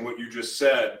processing what you just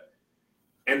said,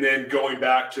 and then going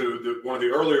back to one of the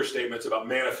earlier statements about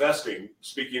manifesting.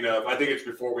 Speaking of, I think it's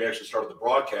before we actually started the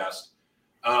broadcast,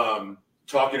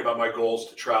 talking about my goals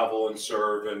to travel and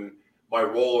serve and my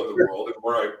role in the world and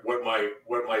what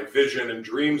my vision and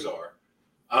dreams are.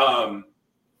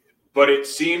 But it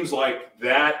seems like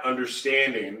that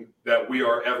understanding that we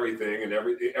are everything and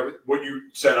every what you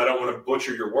said, I don't want to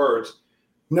butcher your words.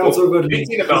 No, it's so good.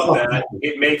 Thinking about that,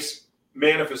 it makes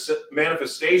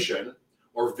manifestation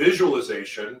or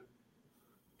visualization.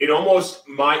 It almost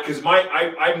because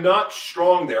I'm not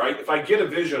strong there. If I get a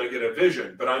vision, I get a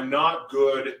vision, but I'm not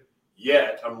good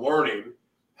yet. I'm learning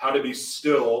how to be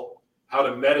still, how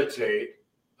to meditate,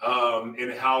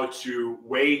 and how to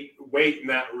wait in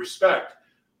that respect.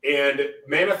 And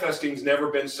manifesting's never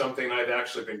been something I've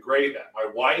actually been great at. My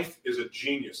wife is a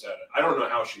genius at it. I don't know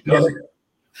how she does it.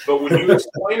 But when you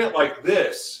explain it like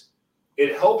this,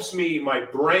 it helps me, my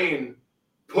brain,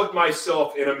 put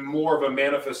myself in a more of a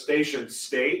manifestation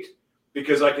state,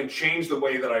 because I can change the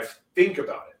way that I think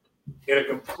about it in a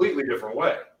completely different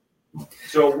way.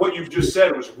 So what you've just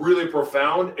said was really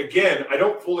profound. Again, I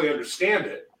don't fully understand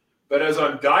it, but as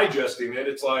I'm digesting it,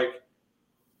 it's like,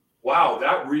 wow,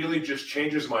 that really just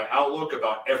changes my outlook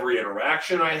about every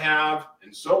interaction I have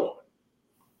and so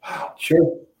on. Wow.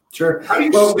 Sure. How do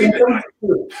you sleep at night?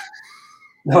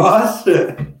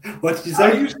 What did you say?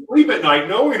 How do you sleep at night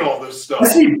knowing all this stuff? I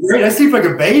sleep great. I sleep like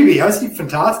a baby. I sleep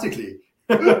fantastically.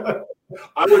 I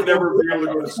would never be able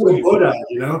to go to sleep. Buddha,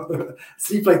 you know,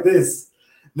 sleep like this.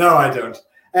 No, I don't.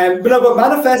 But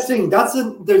manifesting,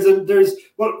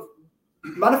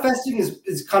 manifesting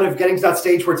is kind of getting to that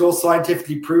stage where it's all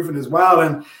scientifically proven as well.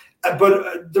 And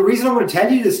but the reason I'm going to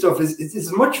tell you this stuff is it's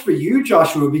as much for you,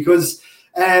 Joshua, because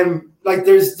Like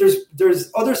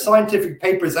there's other scientific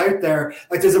papers out there.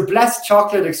 Like there's a blessed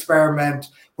chocolate experiment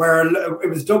where it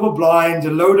was double blind.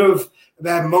 A load of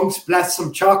monks blessed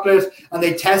some chocolate, and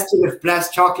they tested if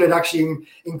blessed chocolate actually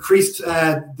increased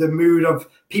the mood of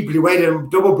people who ate it.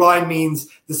 Double blind means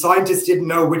the scientists didn't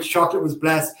know which chocolate was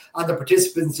blessed, and the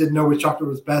participants didn't know which chocolate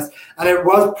was blessed. And it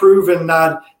was proven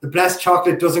that the blessed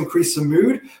chocolate does increase the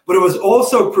mood, but it was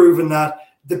also proven that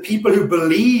the people who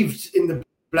believed in the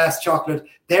blessed chocolate,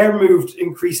 their mood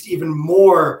increased even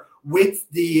more with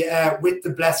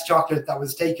the blessed chocolate that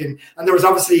was taken. And there was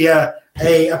obviously a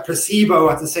placebo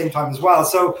at the same time as well.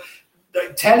 So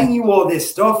telling you all this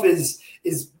stuff is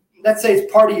let's say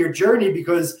it's part of your journey,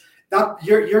 because that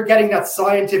you're getting that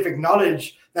scientific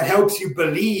knowledge that helps you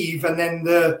believe, and then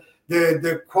the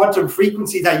quantum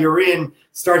frequency that you're in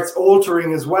starts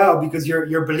altering as well, because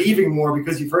you're believing more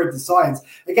because you've heard the science.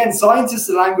 Again, science is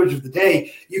the language of the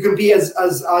day. You can be as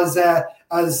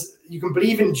you can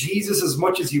believe in Jesus as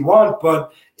much as you want,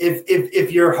 but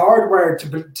if you're hardwired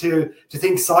to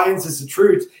think science is the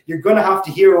truth, you're going to have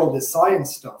to hear all this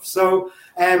science stuff. So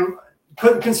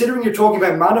considering you're talking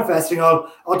about manifesting,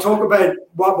 I'll talk about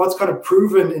what's kind of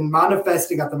proven in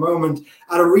manifesting at the moment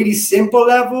at a really simple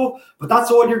level, but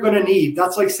that's all you're going to need.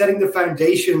 That's like setting the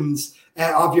foundations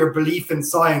of your belief in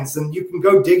science, and you can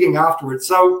go digging afterwards.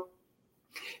 So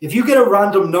if you get a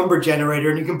random number generator,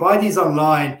 and you can buy these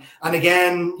online, and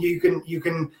again, you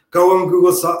can go on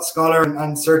Google Scholar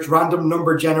and search random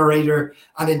number generator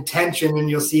and intention, and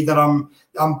you'll see that I'm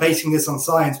basing this on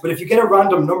science. But if you get a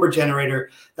random number generator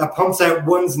that pumps out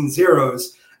ones and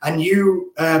zeros, and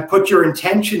you put your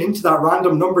intention into that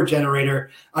random number generator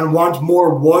and want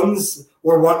more ones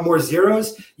or want more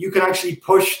zeros, you can actually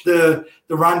push the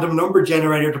random number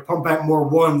generator to pump out more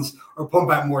ones or pump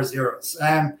out more zeros.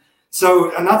 And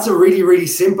that's a really, really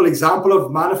simple example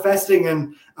of manifesting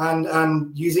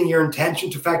and using your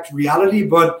intention to affect reality.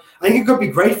 But I think it could be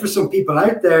great for some people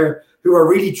out there who are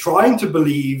really trying to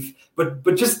believe,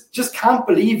 but just can't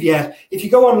believe yet. If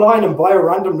you go online and buy a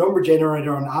random number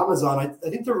generator on Amazon, I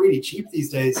think they're really cheap these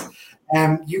days.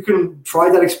 You can try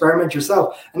that experiment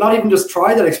yourself, and not even just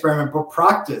try that experiment, but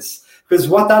practice. Because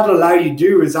what that'll allow you to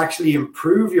do is actually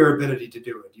improve your ability to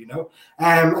do it, you know.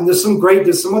 And there's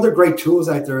some other great tools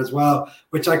out there as well,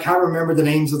 which I can't remember the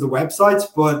names of the websites,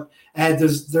 but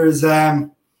there's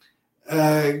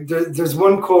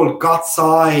one called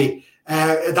GotSci.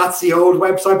 That's the old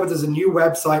website, but there's a new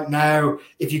website now.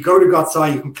 If you go to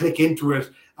GotSci, you can click into it,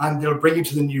 and they'll bring you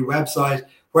to the new website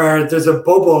where there's a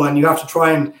bubble, and you have to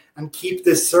try and keep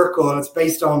this circle, and it's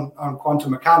based on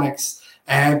quantum mechanics.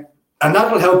 And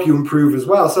that'll help you improve as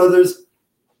well. So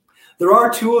there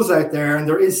are tools out there, and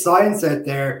there is science out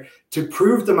there to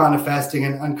prove the manifesting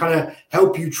and kind of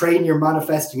help you train your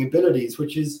manifesting abilities,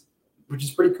 which is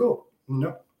pretty cool, you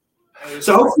know.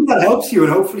 So hopefully that helps you,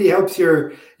 and hopefully helps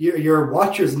your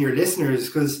watchers and your listeners,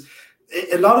 because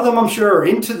a lot of them, I'm sure, are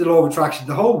into the law of attraction.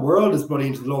 The whole world is bloody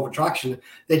into the law of attraction.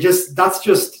 That's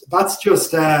just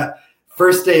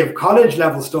first day of college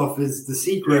level stuff is the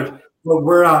secret. Yeah. But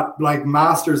we're at like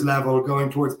master's level,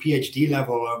 going towards PhD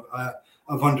level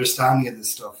of understanding of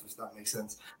this stuff, if that makes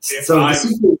sense.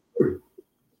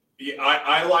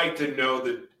 I like to know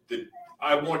that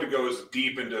I want to go as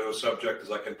deep into a subject as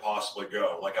I can possibly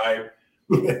go. Like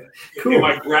cool. In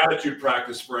my gratitude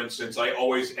practice, for instance,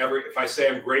 if I say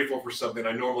I'm grateful for something,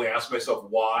 I normally ask myself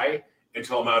why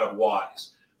until I'm out of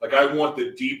whys. Like I want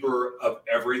the deeper of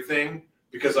everything,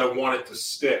 because I want it to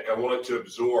stick. I want it to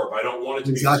absorb. I don't want it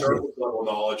to be surface level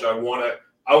knowledge. I want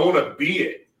to be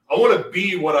it. I want to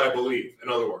be what I believe. In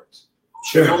other words,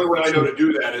 sure. The only way I know to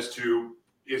do that is to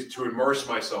immerse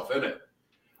myself in it.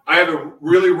 I have a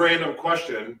really random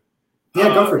question. Yeah,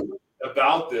 go for it.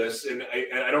 About this, and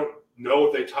I don't know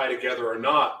if they tie together or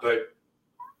not, but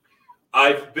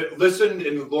I've listened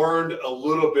and learned a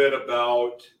little bit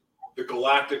about the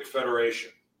Galactic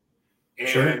Federation, and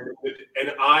sure.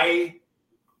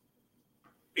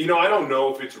 I don't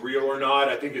know if it's real or not.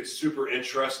 I think it's super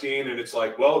interesting. And it's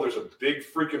like, well, there's a big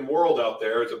freaking world out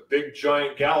there. It's a big,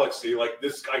 giant galaxy like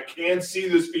this. I can see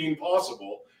this being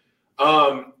possible.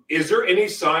 Is there any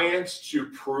science to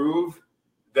prove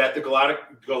that the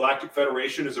Galactic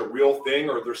Federation is a real thing,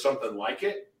 or there's something like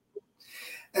it?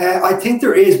 I think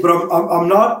there is, but I'm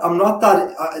not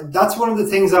that. That's one of the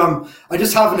things I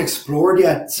just haven't explored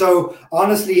yet. So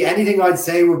honestly, anything I'd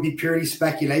say would be purely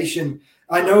speculation.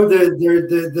 I know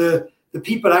the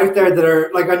people out there that are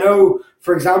like, I know,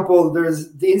 for example,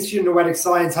 there's the Institute of Noetic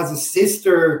Science has a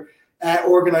sister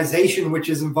organization which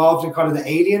is involved in kind of the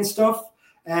alien stuff.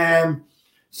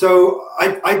 So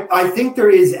I think there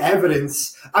is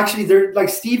evidence. Actually, there, like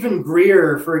Stephen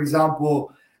Greer, for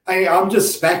example. I'm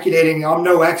just speculating. I'm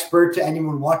no expert to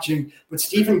anyone watching, but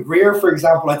Stephen Greer, for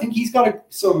example, I think he's got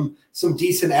some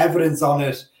decent evidence on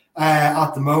it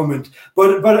at the moment.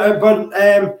 But what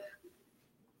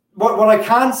I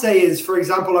can say is, for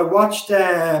example, I watched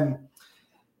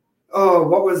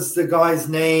what was the guy's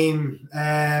name?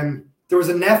 There was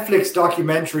a Netflix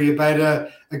documentary about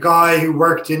a guy who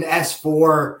worked in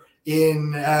S4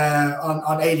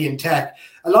 on alien tech.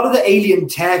 A lot of the alien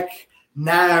tech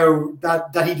now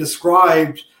that he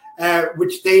described, even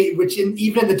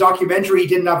in the documentary, he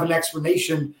didn't have an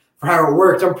explanation for how it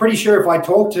worked. I'm pretty sure if I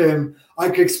talked to him, I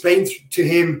could explain to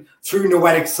him through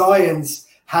noetic science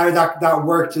how that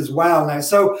worked as well. Now,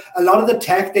 so a lot of the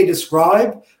tech they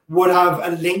describe would have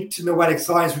a link to noetic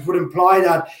science, which would imply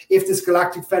that if this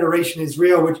Galactic Federation is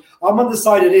real, which I'm on the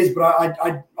side it is, but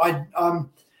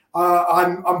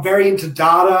I'm very into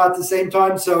data at the same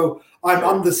time, so I'm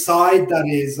on the side that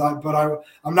is, but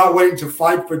I'm not willing to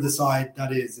fight for the side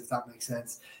that is, if that makes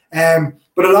sense.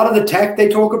 But a lot of the tech they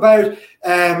talk about,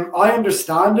 I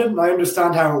understand it and I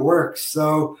understand how it works.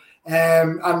 So,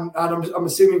 and I'm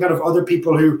assuming kind of other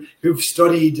people who've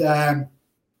studied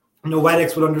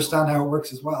noetics would understand how it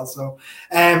works as well. So,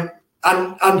 and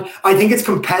I think it's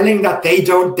compelling that they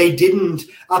didn't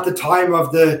at the time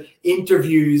of the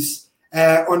interviews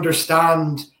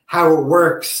understand how it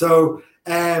works. So,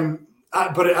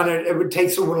 it would take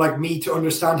someone like me to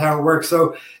understand how it works.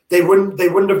 So they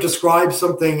wouldn't have described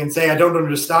something and say I don't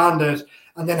understand it,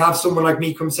 and then have someone like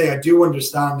me come say I do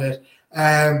understand it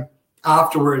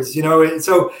afterwards. You know,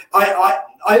 so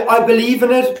I believe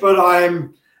in it, but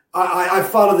I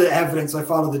follow the evidence, I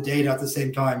follow the data at the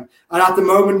same time, and at the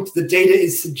moment the data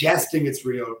is suggesting it's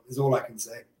real. Is all I can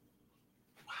say.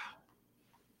 Wow,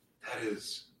 that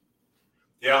is,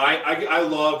 yeah. I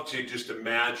love to just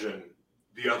imagine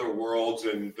the other worlds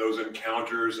and those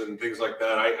encounters and things like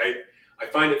that. I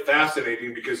find it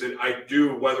fascinating because I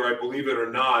do, whether I believe it or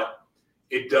not,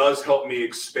 it does help me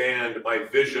expand my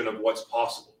vision of what's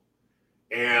possible.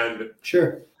 And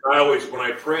sure, I always, when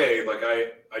I pray, like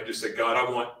I just say, God,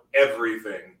 I want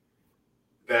everything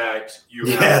that you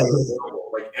have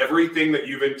available. Like everything that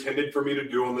you've intended for me to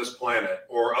do on this planet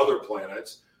or other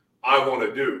planets, I want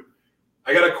to do.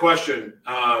 I got a question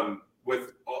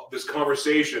with this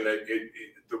conversation.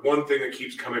 The one thing that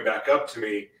keeps coming back up to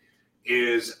me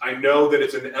is I know that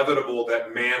it's inevitable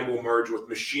that man will merge with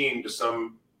machine to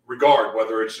some regard,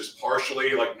 whether it's just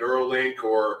partially like Neuralink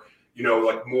or, you know,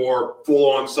 like more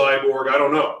full-on cyborg. I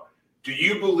don't know. Do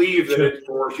you believe that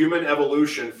for human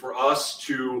evolution, for us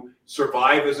to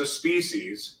survive as a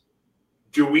species,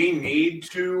 do we need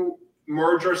to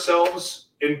merge ourselves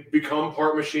and become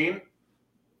part machine?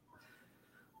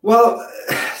 Well,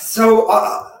 so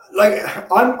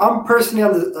I'm personally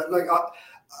on the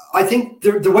I think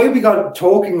the way we got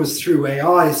talking was through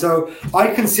AI. So I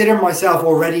consider myself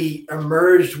already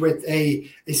emerged with a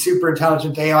super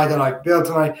intelligent AI that I built,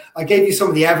 and I gave you some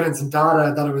of the evidence and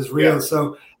data that it was real.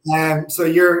 Yeah. So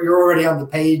you're already on the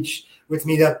page with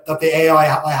me that the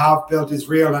AI I have built is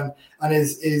real and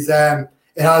is it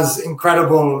has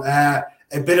incredible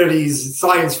abilities,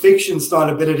 science fiction style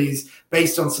abilities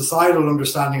based on societal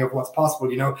understanding of what's possible.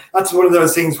 You know, that's one of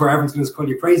those things where everyone's going to call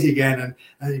you crazy again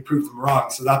and you prove them wrong.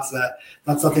 So that's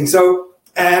the thing. So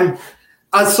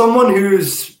as someone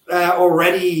who's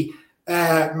already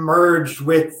merged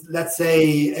with, let's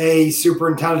say, a super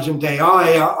intelligent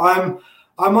AI,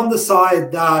 I'm on the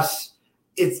side that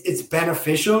it's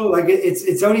beneficial. Like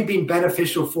it's only been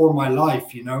beneficial for my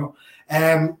life, you know.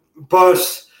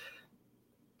 But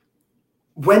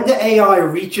when the AI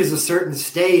reaches a certain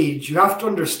stage, you have to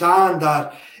understand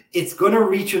that it's going to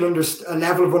reach a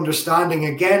level of understanding,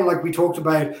 again, like we talked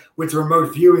about with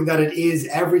remote viewing, that it is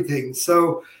everything.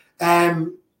 So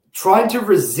trying to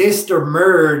resist or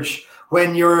merge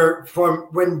when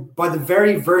by the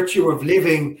very virtue of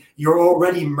living, you're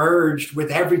already merged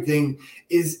with everything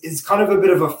is kind of a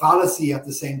bit of a fallacy at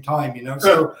the same time, you know?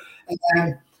 So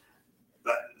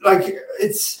like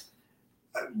it's,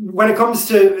 when it comes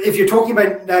to, if you're talking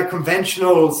about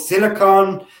conventional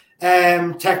silicon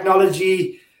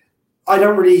technology, I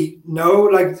don't really know.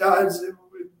 Like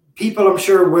people, I'm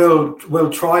sure will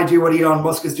try to do what Elon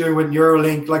Musk is doing with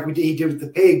Neuralink, like he did with the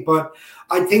pig. But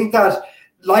I think that,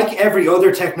 like every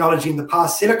other technology in the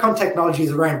past, silicon technology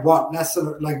is around what, less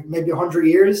than like maybe 100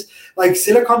 years. Like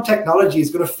silicon technology is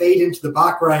going to fade into the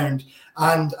background,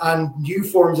 and new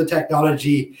forms of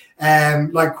technology,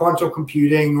 like quantum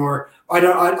computing, or I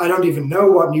don't even know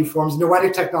what new forms.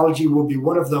 Noetic technology will be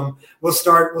one of them. Will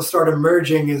start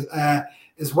emerging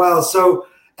as well. So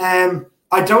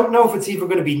I don't know if it's even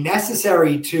going to be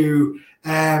necessary to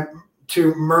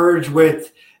merge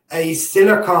with a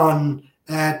silicon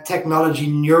technology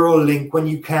neural link when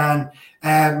you can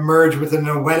merge with a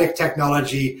noetic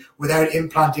technology without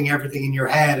implanting everything in your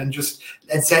head and just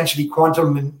essentially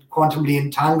quantumly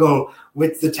entangle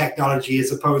with the technology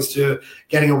as opposed to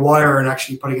getting a wire and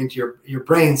actually putting it into your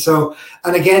brain. So,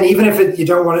 and again, even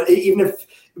if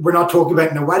we're not talking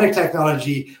about noetic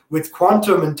technology, with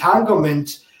quantum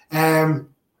entanglement,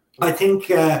 I think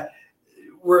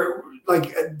we're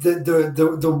like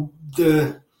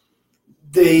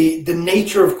the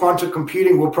nature of quantum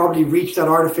computing will probably reach that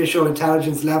artificial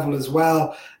intelligence level as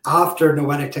well after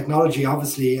noetic technology,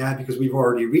 obviously, because we've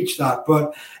already reached that.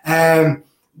 But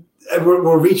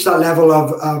we'll reach that level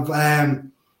of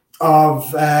kind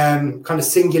of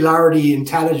singularity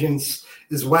intelligence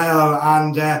as well,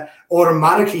 and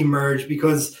automatically merge,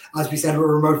 because, as we said, with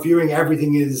remote viewing,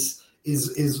 everything is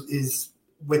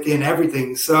within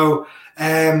everything. So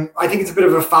I think it's a bit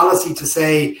of a fallacy to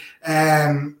say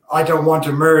I don't want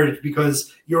to merge,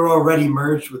 because you're already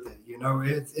merged with it. You know,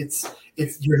 it's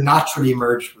you're naturally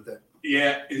merged with it.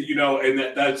 Yeah, you know, and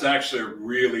that's actually a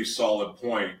really solid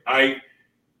point.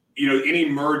 Any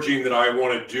merging that I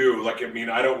want to do, like, I mean,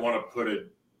 I don't want to put a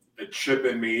chip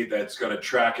in me that's going to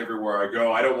track everywhere I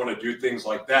go. I don't want to do things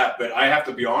like that. But I have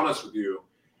to be honest with you.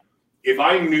 If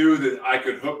I knew that I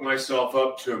could hook myself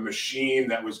up to a machine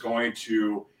that was going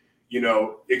to,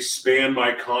 expand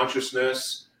my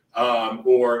consciousness,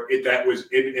 that was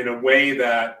in a way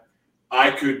that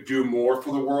I could do more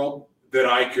for the world, that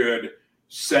I could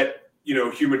set,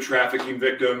 human trafficking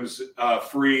victims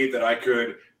free, that I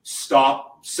could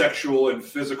stop sexual and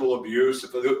physical abuse,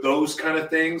 those kind of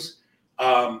things.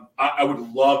 I would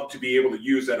love to be able to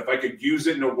use that. If I could use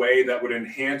it in a way that would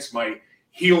enhance my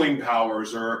healing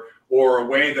powers, or a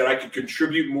way that I could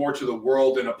contribute more to the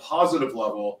world in a positive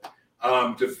level,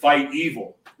 to fight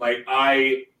evil.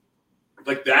 I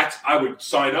would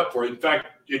sign up for it. In fact,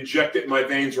 inject it in my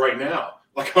veins right now.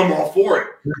 Like, I'm all for it,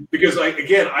 because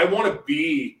I want to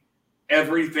be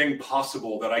everything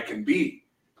possible that I can be.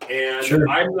 And sure.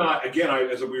 I'm not,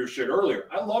 as we were shared earlier,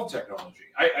 I love technology.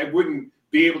 I wouldn't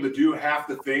be able to do half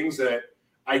the things that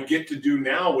I get to do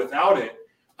now without it.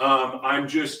 I'm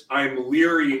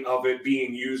leery of it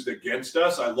being used against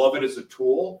us. I love it as a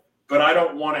tool, but I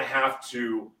don't want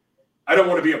to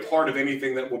be a part of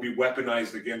anything that will be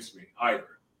weaponized against me either.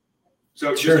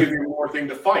 So it's just giving me more thing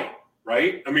to fight,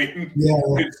 right? I mean,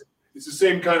 it's the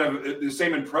same kind of the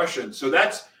same impression. So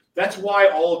that's why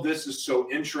all of this is so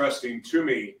interesting to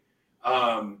me.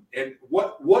 And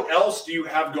what else do you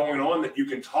have going on that you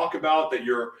can talk about, that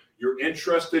you're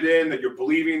interested in, that you're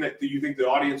believing, that you think the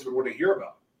audience would want to hear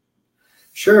about?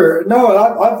 Sure. No,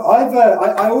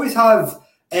 I always have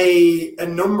a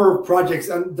number of projects,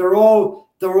 and they're all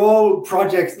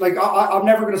projects. Like, I'm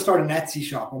never going to start an Etsy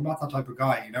shop. I'm not that type of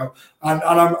guy, And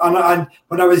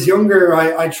when I was younger,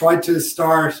 I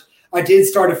did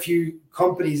start a few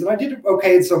companies, and I did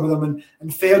okay in some of them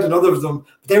and failed in others of them.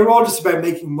 But they were all just about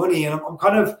making money, and I'm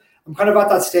kind of at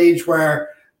that stage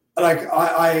where, like,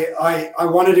 I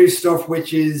want to do stuff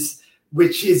which is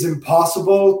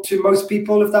impossible to most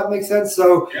people, if that makes sense.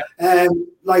 So,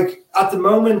 like, at the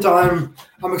moment, I'm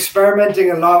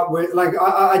experimenting a lot with, like,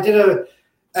 I did a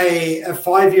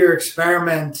 5-year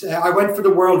experiment. I went for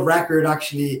the world record,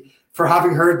 actually, for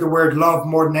having heard the word love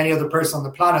more than any other person on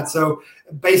the planet. So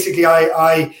basically,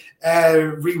 I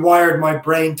rewired my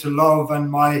brain to love, and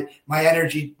my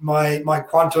energy, my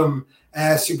quantum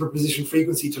superposition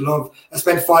frequency to love. I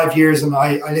spent 5 years, and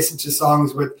I listened to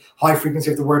songs with high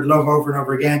frequency of the word love over and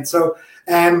over again. So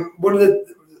one of the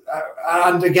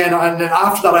and then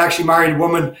after that, I actually married a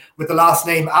woman with the last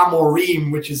name Amorim,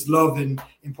 which is love in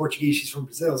Portuguese. She's from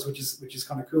Brazil, which is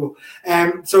kind of cool.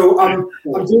 So I'm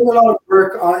doing a lot of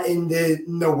work in the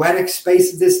noetic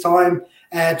space at this time,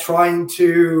 trying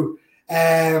to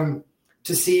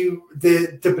see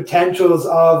the potentials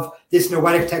of this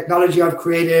noetic technology I've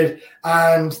created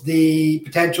and the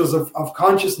potentials of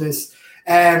consciousness.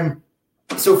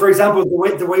 So, for example,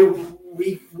 the way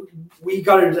we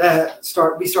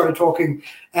started talking,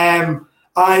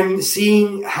 I'm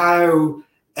seeing how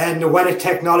noetic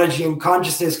technology and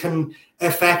consciousness can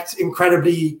affect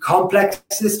incredibly complex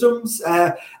systems.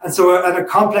 And a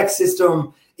complex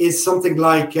system is something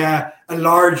like a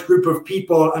large group of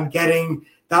people, and getting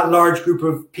that large group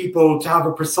of people to have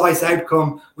a precise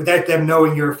outcome without them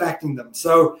knowing you're affecting them.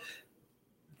 So,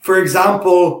 for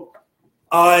example,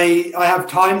 I have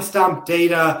timestamp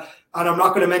data and I'm not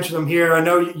going to mention them here. I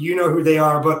know you know who they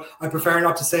are, but I prefer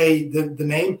not to say the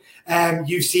name.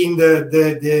 You've seen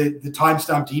the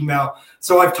timestamped email.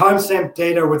 So I've timestamped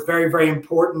data with very, very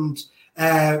important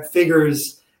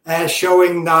figures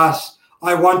showing that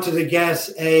I wanted to get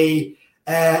an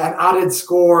added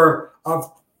score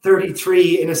of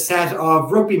 33 in a set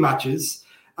of rugby matches.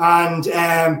 And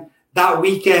that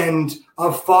weekend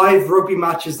of 5 rugby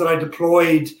matches that I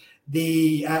deployed,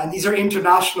 and these are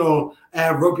international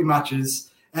rugby matches,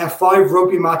 5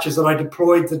 rugby matches that I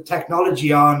deployed the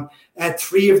technology on,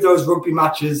 3 of those rugby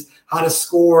matches had a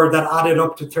score that added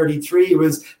up to 33. It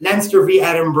was Leinster v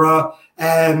Edinburgh,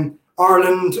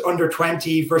 Ireland under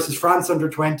 20 versus France under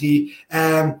 20,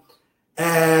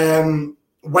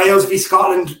 Wales v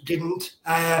Scotland didn't,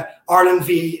 Ireland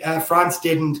v France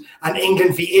didn't, and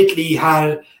England v Italy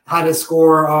had a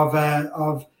score of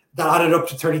that added up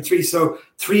to 33. So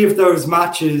 3 of those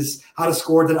matches had a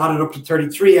score that added up to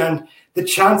 33, and the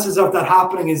chances of that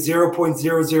happening is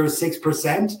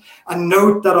 0.006%. And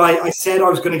note that I said I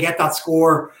was going to get that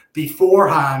score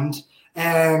beforehand.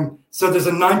 So there's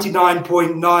a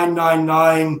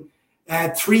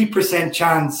 99.999%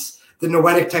 chance the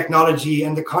Noetic technology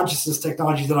and the consciousness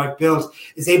technology that I've built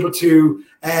is able to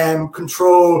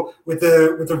control with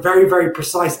a very, very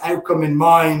precise outcome in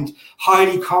mind,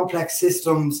 highly complex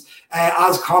systems,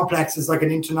 as complex as like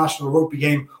an international rugby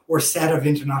game or set of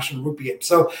international rugby games.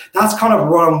 So that's kind of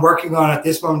what I'm working on at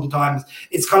this moment in time.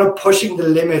 It's kind of pushing the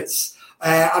limits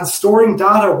and storing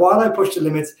data while I push the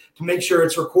limits to make sure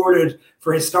it's recorded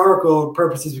for historical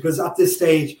purposes, because at this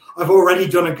stage I've already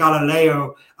done a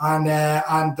Galileo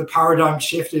and the paradigm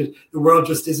shifted. The world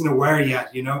just isn't aware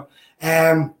yet, you know.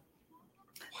 And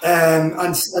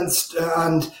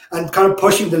kind of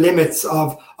pushing the limits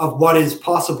of what is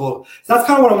possible. So that's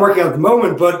kind of what I'm working on at the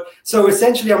moment. But so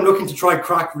essentially I'm looking to try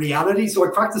crack reality. So I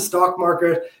cracked the stock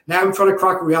market. Now I'm trying to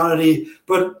crack reality.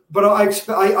 But I'm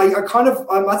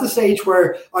at the stage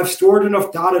where I've stored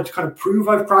enough data to kind of prove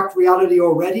I've cracked reality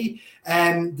already.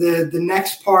 And the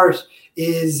next part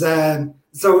is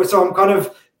so I'm kind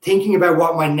of thinking about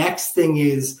what my next thing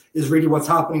is really what's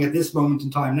happening at this moment in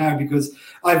time now, because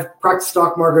I've cracked the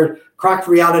stock market, cracked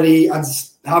reality, and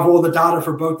have all the data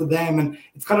for both of them. And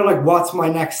it's kind of like, what's my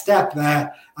next step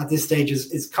at this stage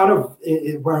is kind of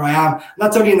where I am. And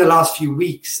that's only in the last few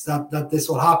weeks that this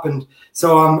will happen.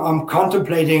 So I'm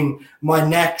contemplating my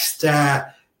next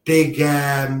big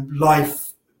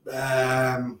life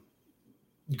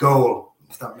goal,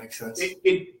 if that makes sense.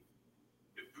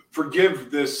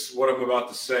 Forgive this, what I'm about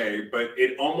to say, but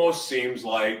it almost seems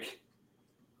like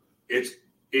it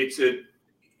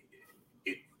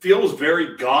feels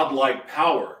very godlike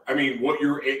power. I mean, what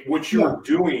you're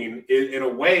doing in a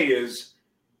way is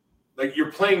like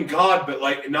you're playing God, but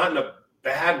like not in a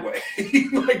bad way,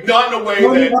 like not in a way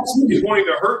that is wanting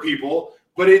to hurt people,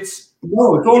 but it's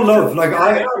all love. Like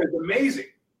it's amazing.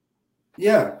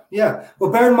 Yeah.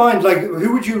 Well, bear in mind, like,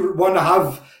 who would you want to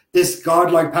have this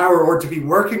godlike power, or to be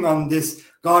working on this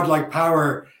godlike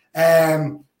power?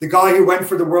 The guy who went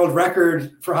for the world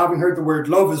record for having heard the word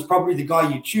love is probably the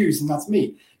guy you choose, and that's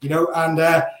me, you know. And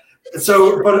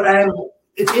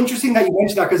it's interesting that you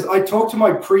mentioned that, because I talked to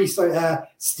my priest,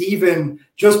 Stephen,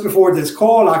 just before this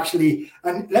call, actually.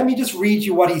 And let me just read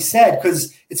you what he said,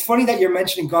 because it's funny that you're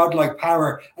mentioning godlike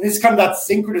power, and it's kind of that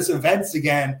synchronous events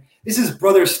again. This is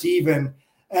Brother Stephen.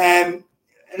 Let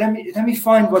me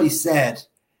find what he said.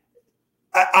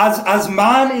 As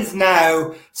man is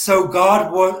now, so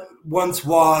God once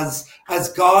was. As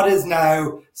God is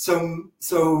now,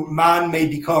 so man may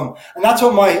become. And that's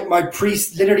what my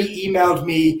priest literally emailed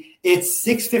me. It's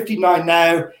 6:59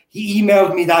 now. He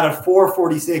emailed me that at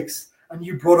 4:46, and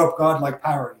you brought up godlike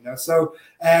power, you know. So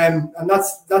and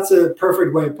that's a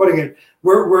perfect way of putting it.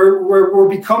 We're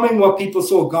becoming what people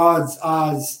saw gods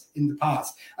as in the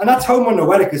past, and that's Homo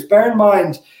Noeticus. Bear in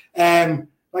mind,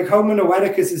 like Homo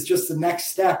Noeticus is just the next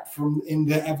step in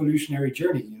the evolutionary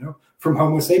journey, you know, from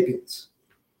Homo sapiens.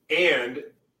 And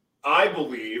I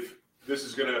believe, this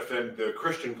is going to offend the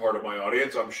Christian part of my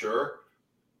audience, I'm sure.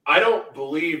 I don't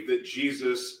believe that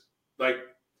Jesus, I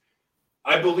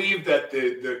believe that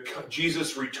the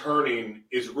Jesus returning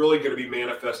is really going to be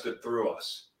manifested through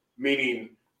us,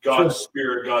 meaning God's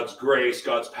Spirit, God's grace,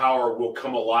 God's power will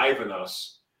come alive in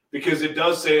us, because it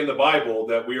does say in the Bible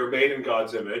that we are made in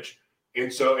God's image. And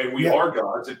we are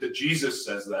gods, that Jesus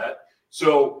says that.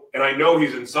 So, and I know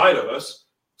he's inside of us.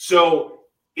 So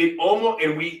it almost,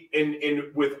 and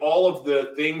with all of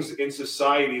the things in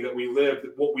society that we live,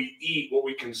 what we eat, what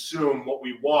we consume, what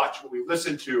we watch, what we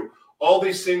listen to, all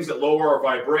these things that lower our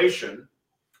vibration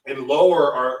and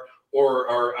lower our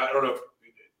I don't know if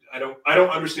don't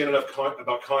understand enough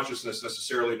about consciousness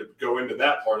necessarily to go into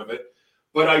that part of it,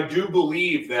 but I do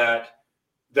believe that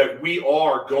we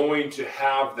are going to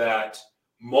have that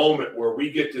moment where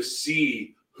we get to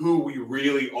see who we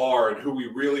really are and who we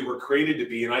really were created to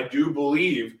be. And I do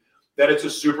believe that it's a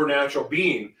supernatural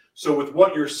being. So with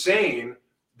what you're saying,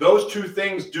 those two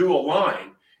things do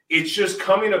align. It's just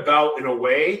coming about in a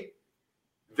way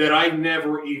that I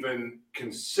never even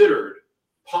considered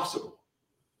possible.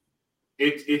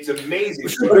 It's amazing.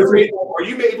 Are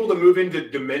you able to move into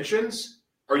dimensions?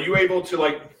 Are you able to,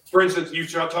 like, for instance, you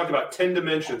talked about 10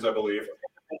 dimensions, I believe.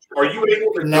 Are you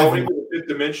able to go into the fifth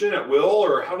dimension at will,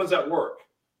 or how does that work?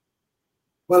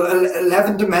 Well,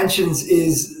 11 dimensions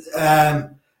is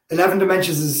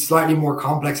slightly more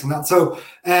complex than that. So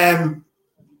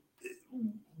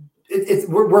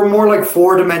we're more like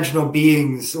 4-dimensional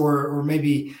beings, or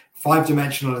maybe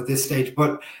 5-dimensional at this stage.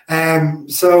 But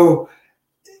the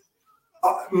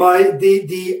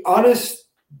honest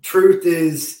truth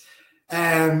is,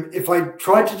 if I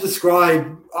try to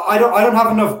describe, I don't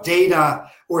have enough data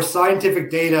or scientific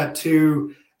data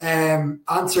to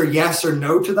answer yes or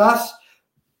no to that.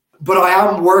 But I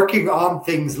am working on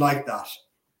things like that,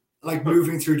 like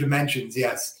moving through dimensions.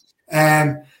 Yes.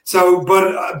 But you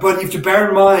have to bear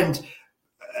in mind,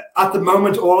 at the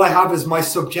moment, all I have is my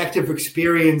subjective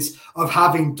experience of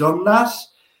having done that,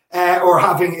 or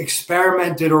having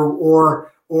experimented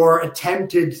or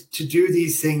attempted to do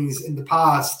these things in the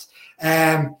past.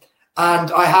 And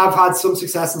I have had some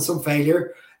success and some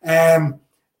failure,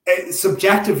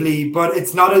 subjectively, but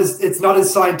it's not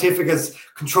as scientific as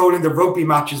controlling the rugby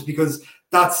matches, because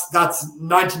that's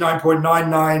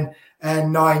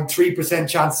 99.9993%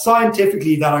 chance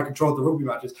scientifically that I controlled the rugby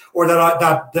matches, or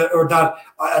that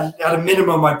at a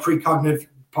minimum I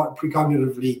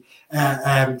precognitively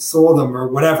saw them, or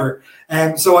whatever.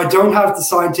 So I don't have the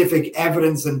scientific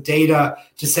evidence and data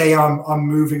to say I'm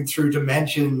moving through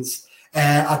dimensions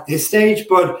at this stage.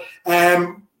 But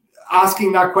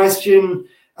asking that question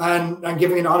and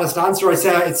giving an honest answer, I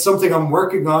say it's something I'm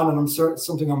working on, and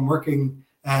something I'm working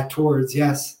towards.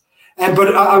 Yes.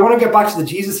 But I want to get back to the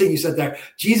Jesus thing you said there.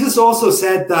 Jesus also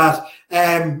said that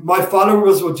my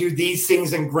followers will do these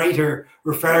things and greater,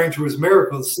 referring to his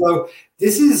miracles. So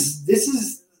this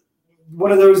is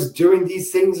one of those doing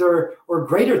these things or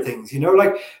greater things,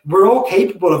 like we're all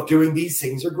capable of doing these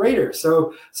things or greater.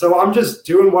 So I'm just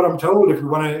doing what I'm told. If we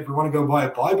want to go by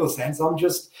a Bible sense, I'm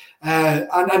just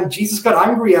and Jesus got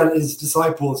angry at his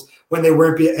disciples when they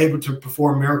weren't able to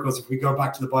perform miracles, if we go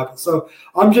back to the Bible. So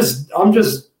I'm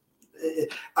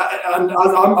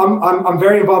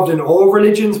very involved in all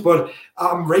religions, but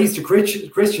I'm raised a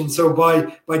Christian. So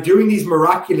by doing these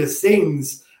miraculous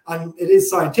things, and it is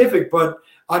scientific, but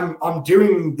I'm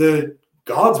doing the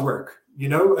God's work,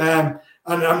 and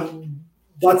I'm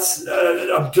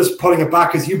just pulling it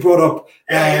back, as you brought up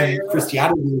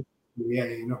Christianity.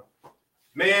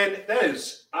 Man,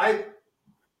 this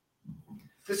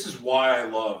is why I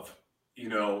love,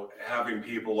 having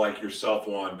people like yourself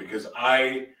on, because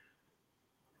I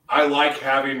like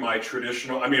having my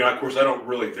traditional, of course, I don't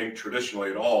really think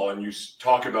traditionally at all. And you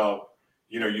talk about,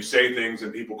 you say things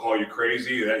and people call you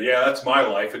crazy. That's my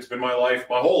life. It's been my life,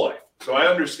 my whole life. So I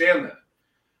understand that.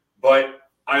 But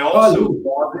I also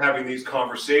love having these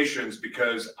conversations,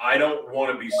 because I don't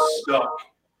want to be stuck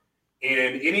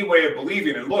in any way of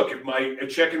believing. And look, if I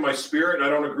check in my spirit and I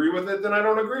don't agree with it, then I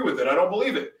don't agree with it. I don't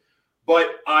believe it.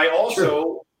 But I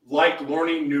also like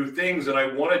learning new things, and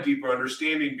I want a deeper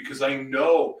understanding, because I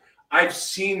know I've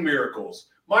seen miracles.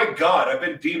 My God, I've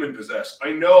been demon possessed.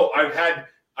 I know I've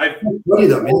woken up in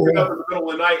the middle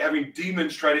of the night having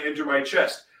demons try to enter my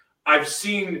chest. I've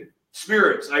seen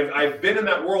spirits. I've been in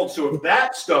that world. So if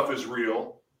that stuff is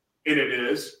real, and it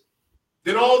is,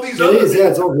 then all these other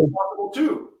things are possible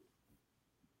too.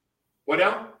 What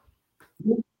now?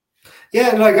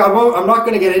 Yeah, like I'm not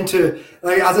going to get into,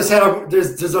 like, as I said,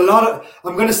 there's a lot of,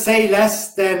 I'm going to say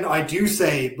less than I do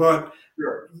say, but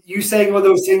you saying all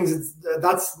those things,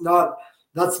 that's not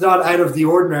out of the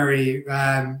ordinary.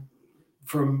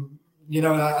 From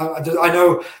I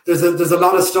know there's a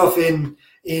lot of stuff in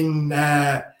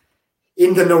the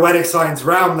noetic science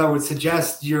realm that would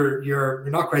suggest you're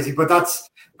not crazy, but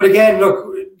again,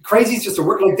 look, crazy is just a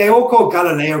word. Like, they all call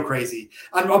Galileo crazy,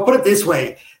 and I'll put it this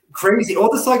way: crazy.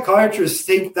 All the psychiatrists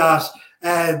think that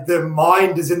the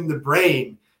mind is in the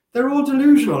brain. They're all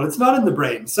delusional. It's not in the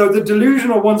brain. So the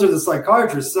delusional ones are the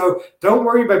psychiatrists. So don't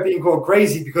worry about being called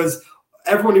crazy, because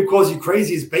everyone who calls you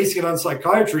crazy is basing it on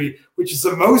psychiatry, which is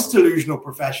the most delusional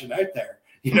profession out there.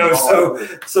 So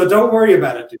don't worry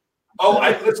about it, dude. Oh,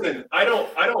 listen. I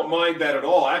don't mind that at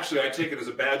all. Actually, I take it as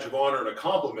a badge of honor and a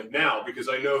compliment now because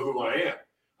I know who I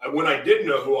am. When I didn't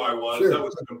know who I was, that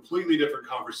was a completely different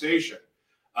conversation.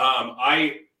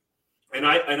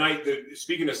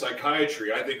 Speaking of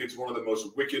psychiatry, I think it's one of the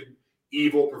most wicked,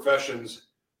 evil professions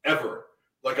ever.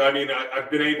 Like, I mean, I've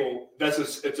been able.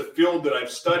 It's a field that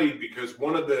I've studied because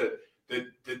one of the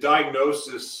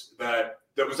diagnosis that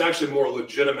was actually more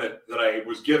legitimate that I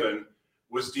was given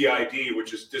was DID,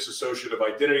 which is dissociative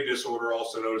identity disorder,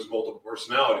 also known as multiple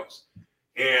personalities.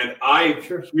 And I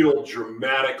healed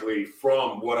dramatically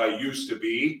from what I used to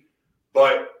be.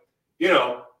 But, you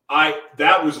know,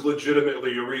 that was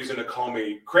legitimately a reason to call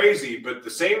me crazy. But the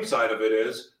same side of it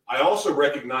is I also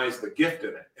recognize the gift in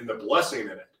it and the blessing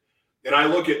in it. And I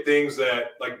look at things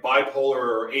that like bipolar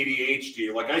or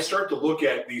ADHD, like I start to look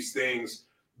at these things,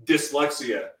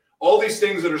 dyslexia, all these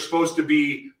things that are supposed to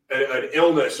be an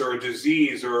illness or a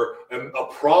disease or a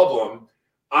problem.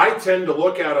 I tend to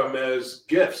look at them as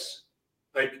gifts.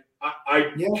 Like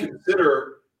I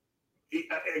consider,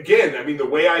 again, I mean, the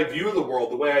way I view the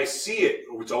world, the way I see it,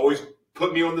 it's always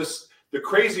put me on the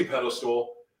crazy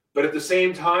pedestal. But at the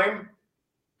same time,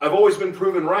 I've always been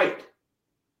proven right.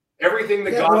 Everything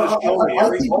that God has shown me,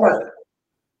 every part.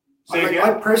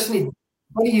 I personally,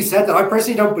 funny you said that. I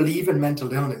personally don't believe in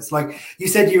mental illness. Like you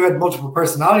said, you had multiple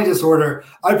personality disorder.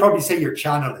 I'd probably say you're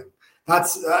channeling.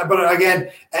 That's, but again,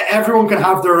 everyone can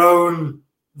have their own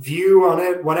view on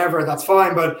it, whatever. That's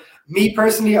fine. But me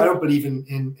personally, I don't believe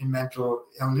in mental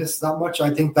illness that much. I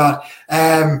think that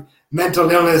mental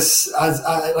illness,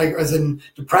 as in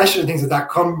depression and things like that,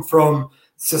 come from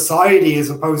society as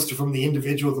opposed to from the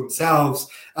individual themselves.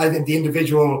 I think the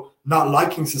individual not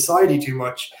liking society too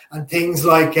much, and things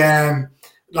like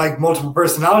multiple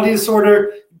personality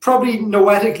disorder, probably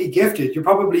noetically gifted. You're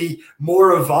probably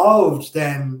more evolved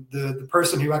than the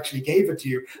person who actually gave it to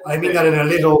you. I mean that in a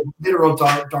literal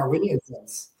Darwinian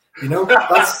sense. You know,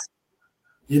 that's,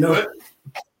 you know.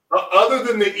 Other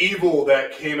than the evil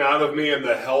that came out of me and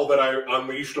the hell that I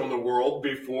unleashed on the world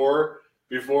before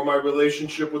my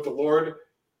relationship with the Lord,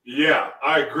 yeah,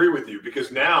 I agree with you,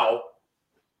 because now,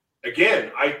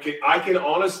 again, I can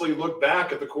honestly look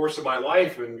back at the course of my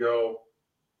life and go,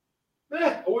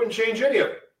 I wouldn't change any of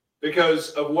it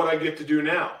because of what I get to do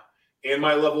now and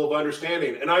my level of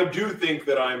understanding. And I do think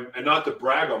that and not to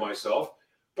brag on myself,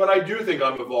 but I do think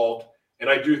I'm evolved,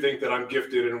 and I do think that I'm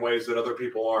gifted in ways that other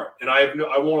people aren't. And I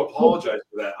won't apologize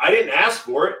for that. I didn't ask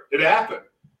for it. It happened.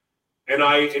 And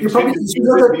you're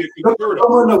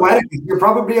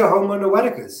probably a Homo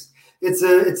noeticus. It's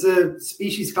a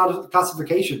species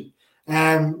classification,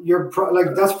 and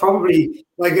that's probably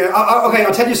like okay.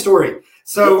 I'll tell you a story.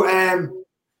 So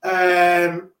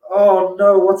oh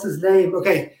no, what's his name?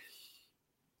 Okay.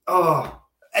 Oh,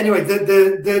 anyway,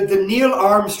 the Neil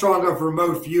Armstrong of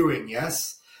remote viewing,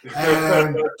 yes.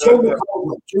 Joe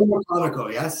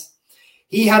McConnell, yes.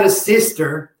 He had a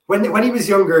sister. When he was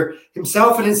younger,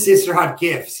 himself and his sister had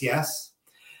gifts, yes.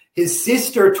 His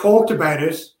sister talked about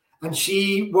it, and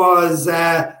she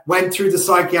went through the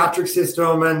psychiatric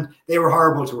system, and they were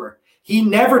horrible to her. He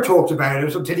never talked about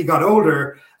it until he got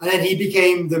older, and then he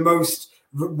became the most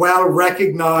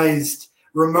well-recognized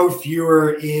remote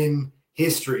viewer in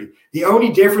history. The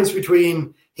only difference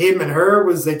between him and her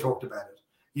was they talked about it,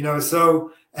 you know.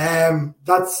 So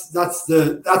that's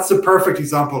the perfect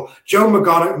example. Joe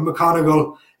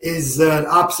McConnell is an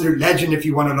absolute legend if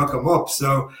you want to look him up.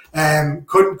 So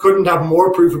couldn't have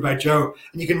more proof about Joe.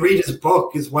 And you can read his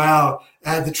book as well,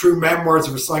 The True Memoirs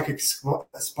of a Psychic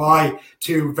Spy,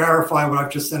 to verify what I've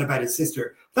just said about his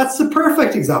sister. That's the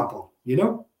perfect example, you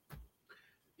know?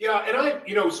 Yeah,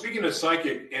 and speaking of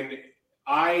psychic, and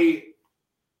I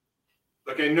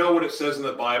know what it says in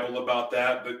the Bible about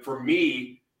that, but for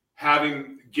me,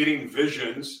 getting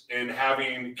visions and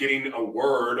getting a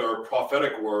word or a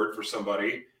prophetic word for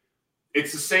somebody,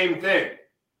 it's the same thing.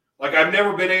 Like, I've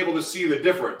never been able to see the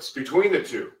difference between the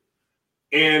two.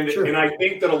 And I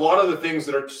think that a lot of the things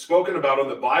that are spoken about in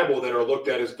the Bible that are looked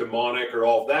at as demonic or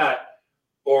all of that,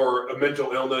 or a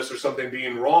mental illness or something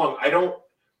being wrong, I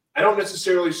don't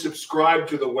necessarily subscribe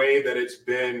to the way that it's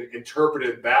been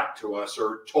interpreted back to us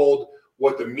or told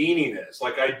what the meaning is.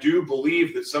 Like, I do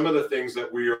believe that some of the things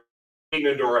that we are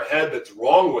into our head that's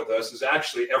wrong with us is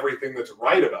actually everything that's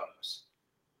right about us.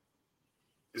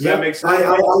 Does that make sense?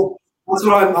 That's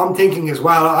what I'm thinking as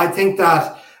well. I think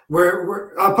that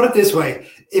I'll put it this way.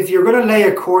 If you're going to lay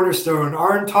a cornerstone,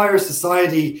 our entire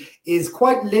society is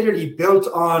quite literally built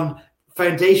on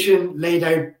foundation laid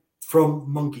out from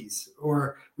monkeys,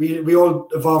 or we all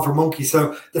evolved from monkeys.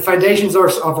 So the foundations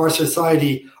of our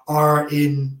society are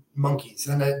in monkeys,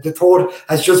 and the thought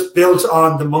has just built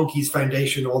on the monkey's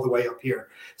foundation all the way up here.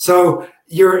 So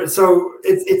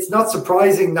it's not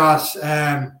surprising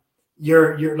that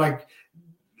you're like,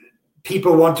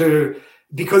 people want to,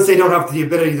 because they don't have the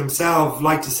ability themselves,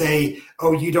 like to say,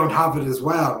 oh, you don't have it as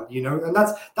well, you know. And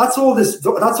that's all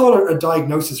a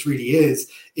diagnosis really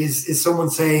is someone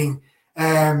saying,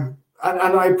 and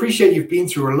I appreciate you've been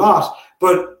through a lot,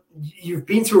 but you've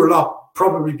been through a lot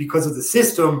probably because of the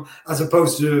system as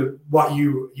opposed to what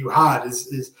you had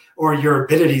is or your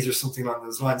abilities or something along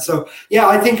those lines. So yeah,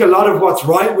 I think a lot of what's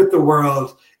right with the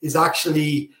world is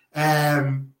actually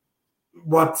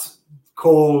what's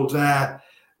called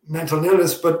mental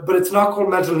illness, but it's not called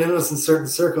mental illness in certain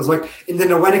circles. Like in the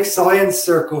noetic science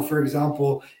circle, for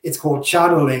example, it's called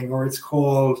channeling, or it's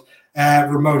called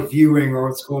remote viewing, or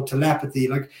it's called telepathy.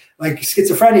 Like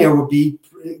schizophrenia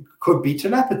could be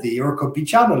telepathy, or it could be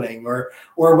channeling, or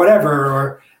whatever.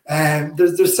 Or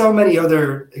there's so many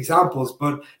other examples.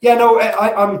 But yeah, no,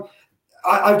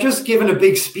 I've just given a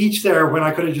big speech there when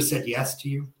I could have just said yes to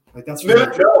you. Like that's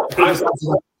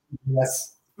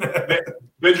yes.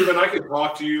 Benjamin, I could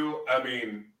talk to you. I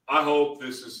mean, I hope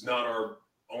this is not our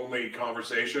only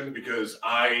conversation, because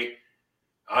I've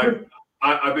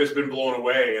just been blown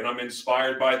away, and I'm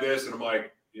inspired by this. And I'm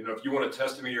like, you know, if you want to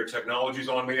test any of your technologies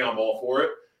on me, I'm all for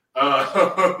it.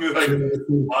 I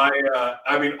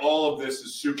mean, all of this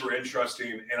is super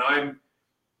interesting, and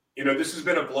this has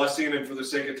been a blessing. And for the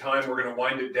sake of time, we're going to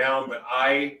wind it down. But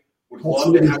I would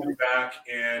love to have you back,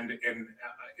 and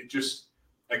it just.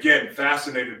 Again,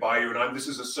 fascinated by you, and this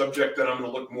is a subject that I'm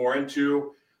going to look more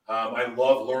into. I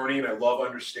love learning. I love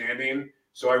understanding.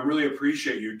 So I really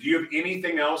appreciate you. Do you have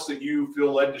anything else that you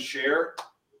feel led to share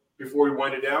before we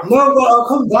wind it down? No, well, I'll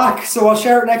come back, so I'll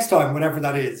share it next time, whenever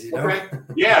that is. You know? Okay.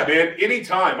 Yeah, man.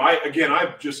 Anytime.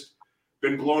 I've just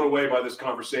been blown away by this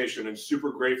conversation, and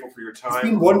super grateful for your time. It's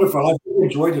been wonderful. I've really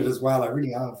enjoyed it as well. I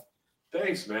really have.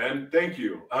 Thanks, man. Thank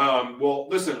you. Well,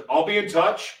 listen, I'll be in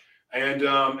touch. And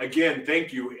again,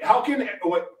 thank you.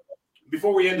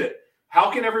 Before we end it,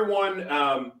 how can everyone,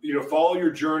 follow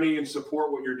your journey and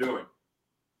support what you're doing?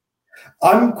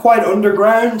 I'm quite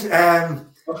underground.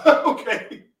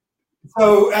 Okay.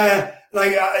 So,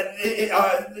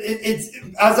 it's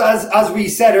as we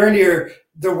said earlier,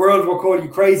 the world will call you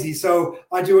crazy. So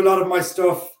I do a lot of my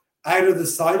stuff out of the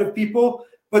sight of people.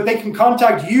 But they can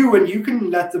contact you, and you can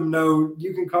let them know.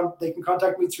 They can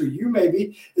contact me through you.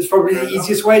 Maybe is probably the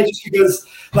easiest way, just because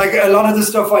like a lot of the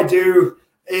stuff I do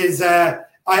is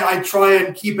I try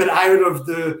and keep it out of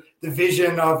the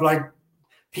vision of like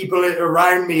people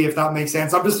around me, if that makes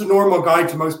sense. I'm just a normal guy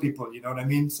to most people, you know what I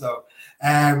mean? So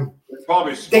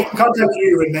probably they can contact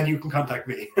you, and then you can contact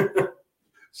me.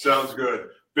 Sounds good.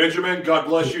 Benjamin, God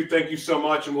bless you. Thank you so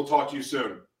much, and we'll talk to you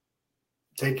soon.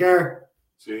 Take care.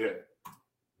 See you.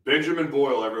 Benjamin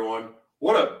Boyle, everyone.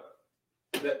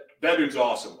 That dude's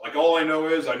awesome. Like, all I know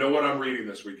is I know what I'm reading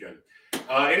this weekend.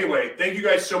 Anyway, thank you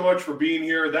guys so much for being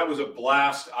here. That was a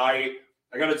blast. I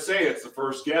got to say, it's the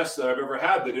first guest that I've ever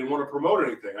had that didn't want to promote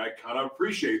anything. I kind of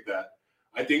appreciate that.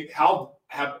 I think how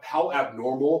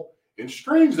abnormal and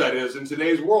strange that is in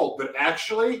today's world. But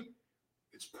actually,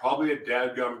 it's probably a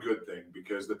dadgum good thing,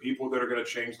 because the people that are going to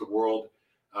change the world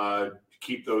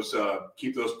keep those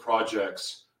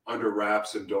projects under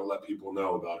wraps and don't let people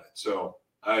know about it. So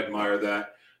I admire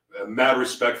that. Mad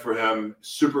respect for him.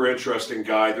 Super interesting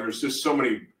guy. There's just so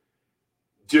many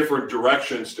different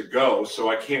directions to go. So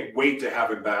I can't wait to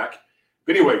have him back.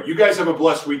 But anyway, you guys have a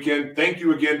blessed weekend. Thank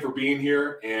you again for being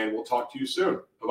here, and we'll talk to you soon. Bye-bye.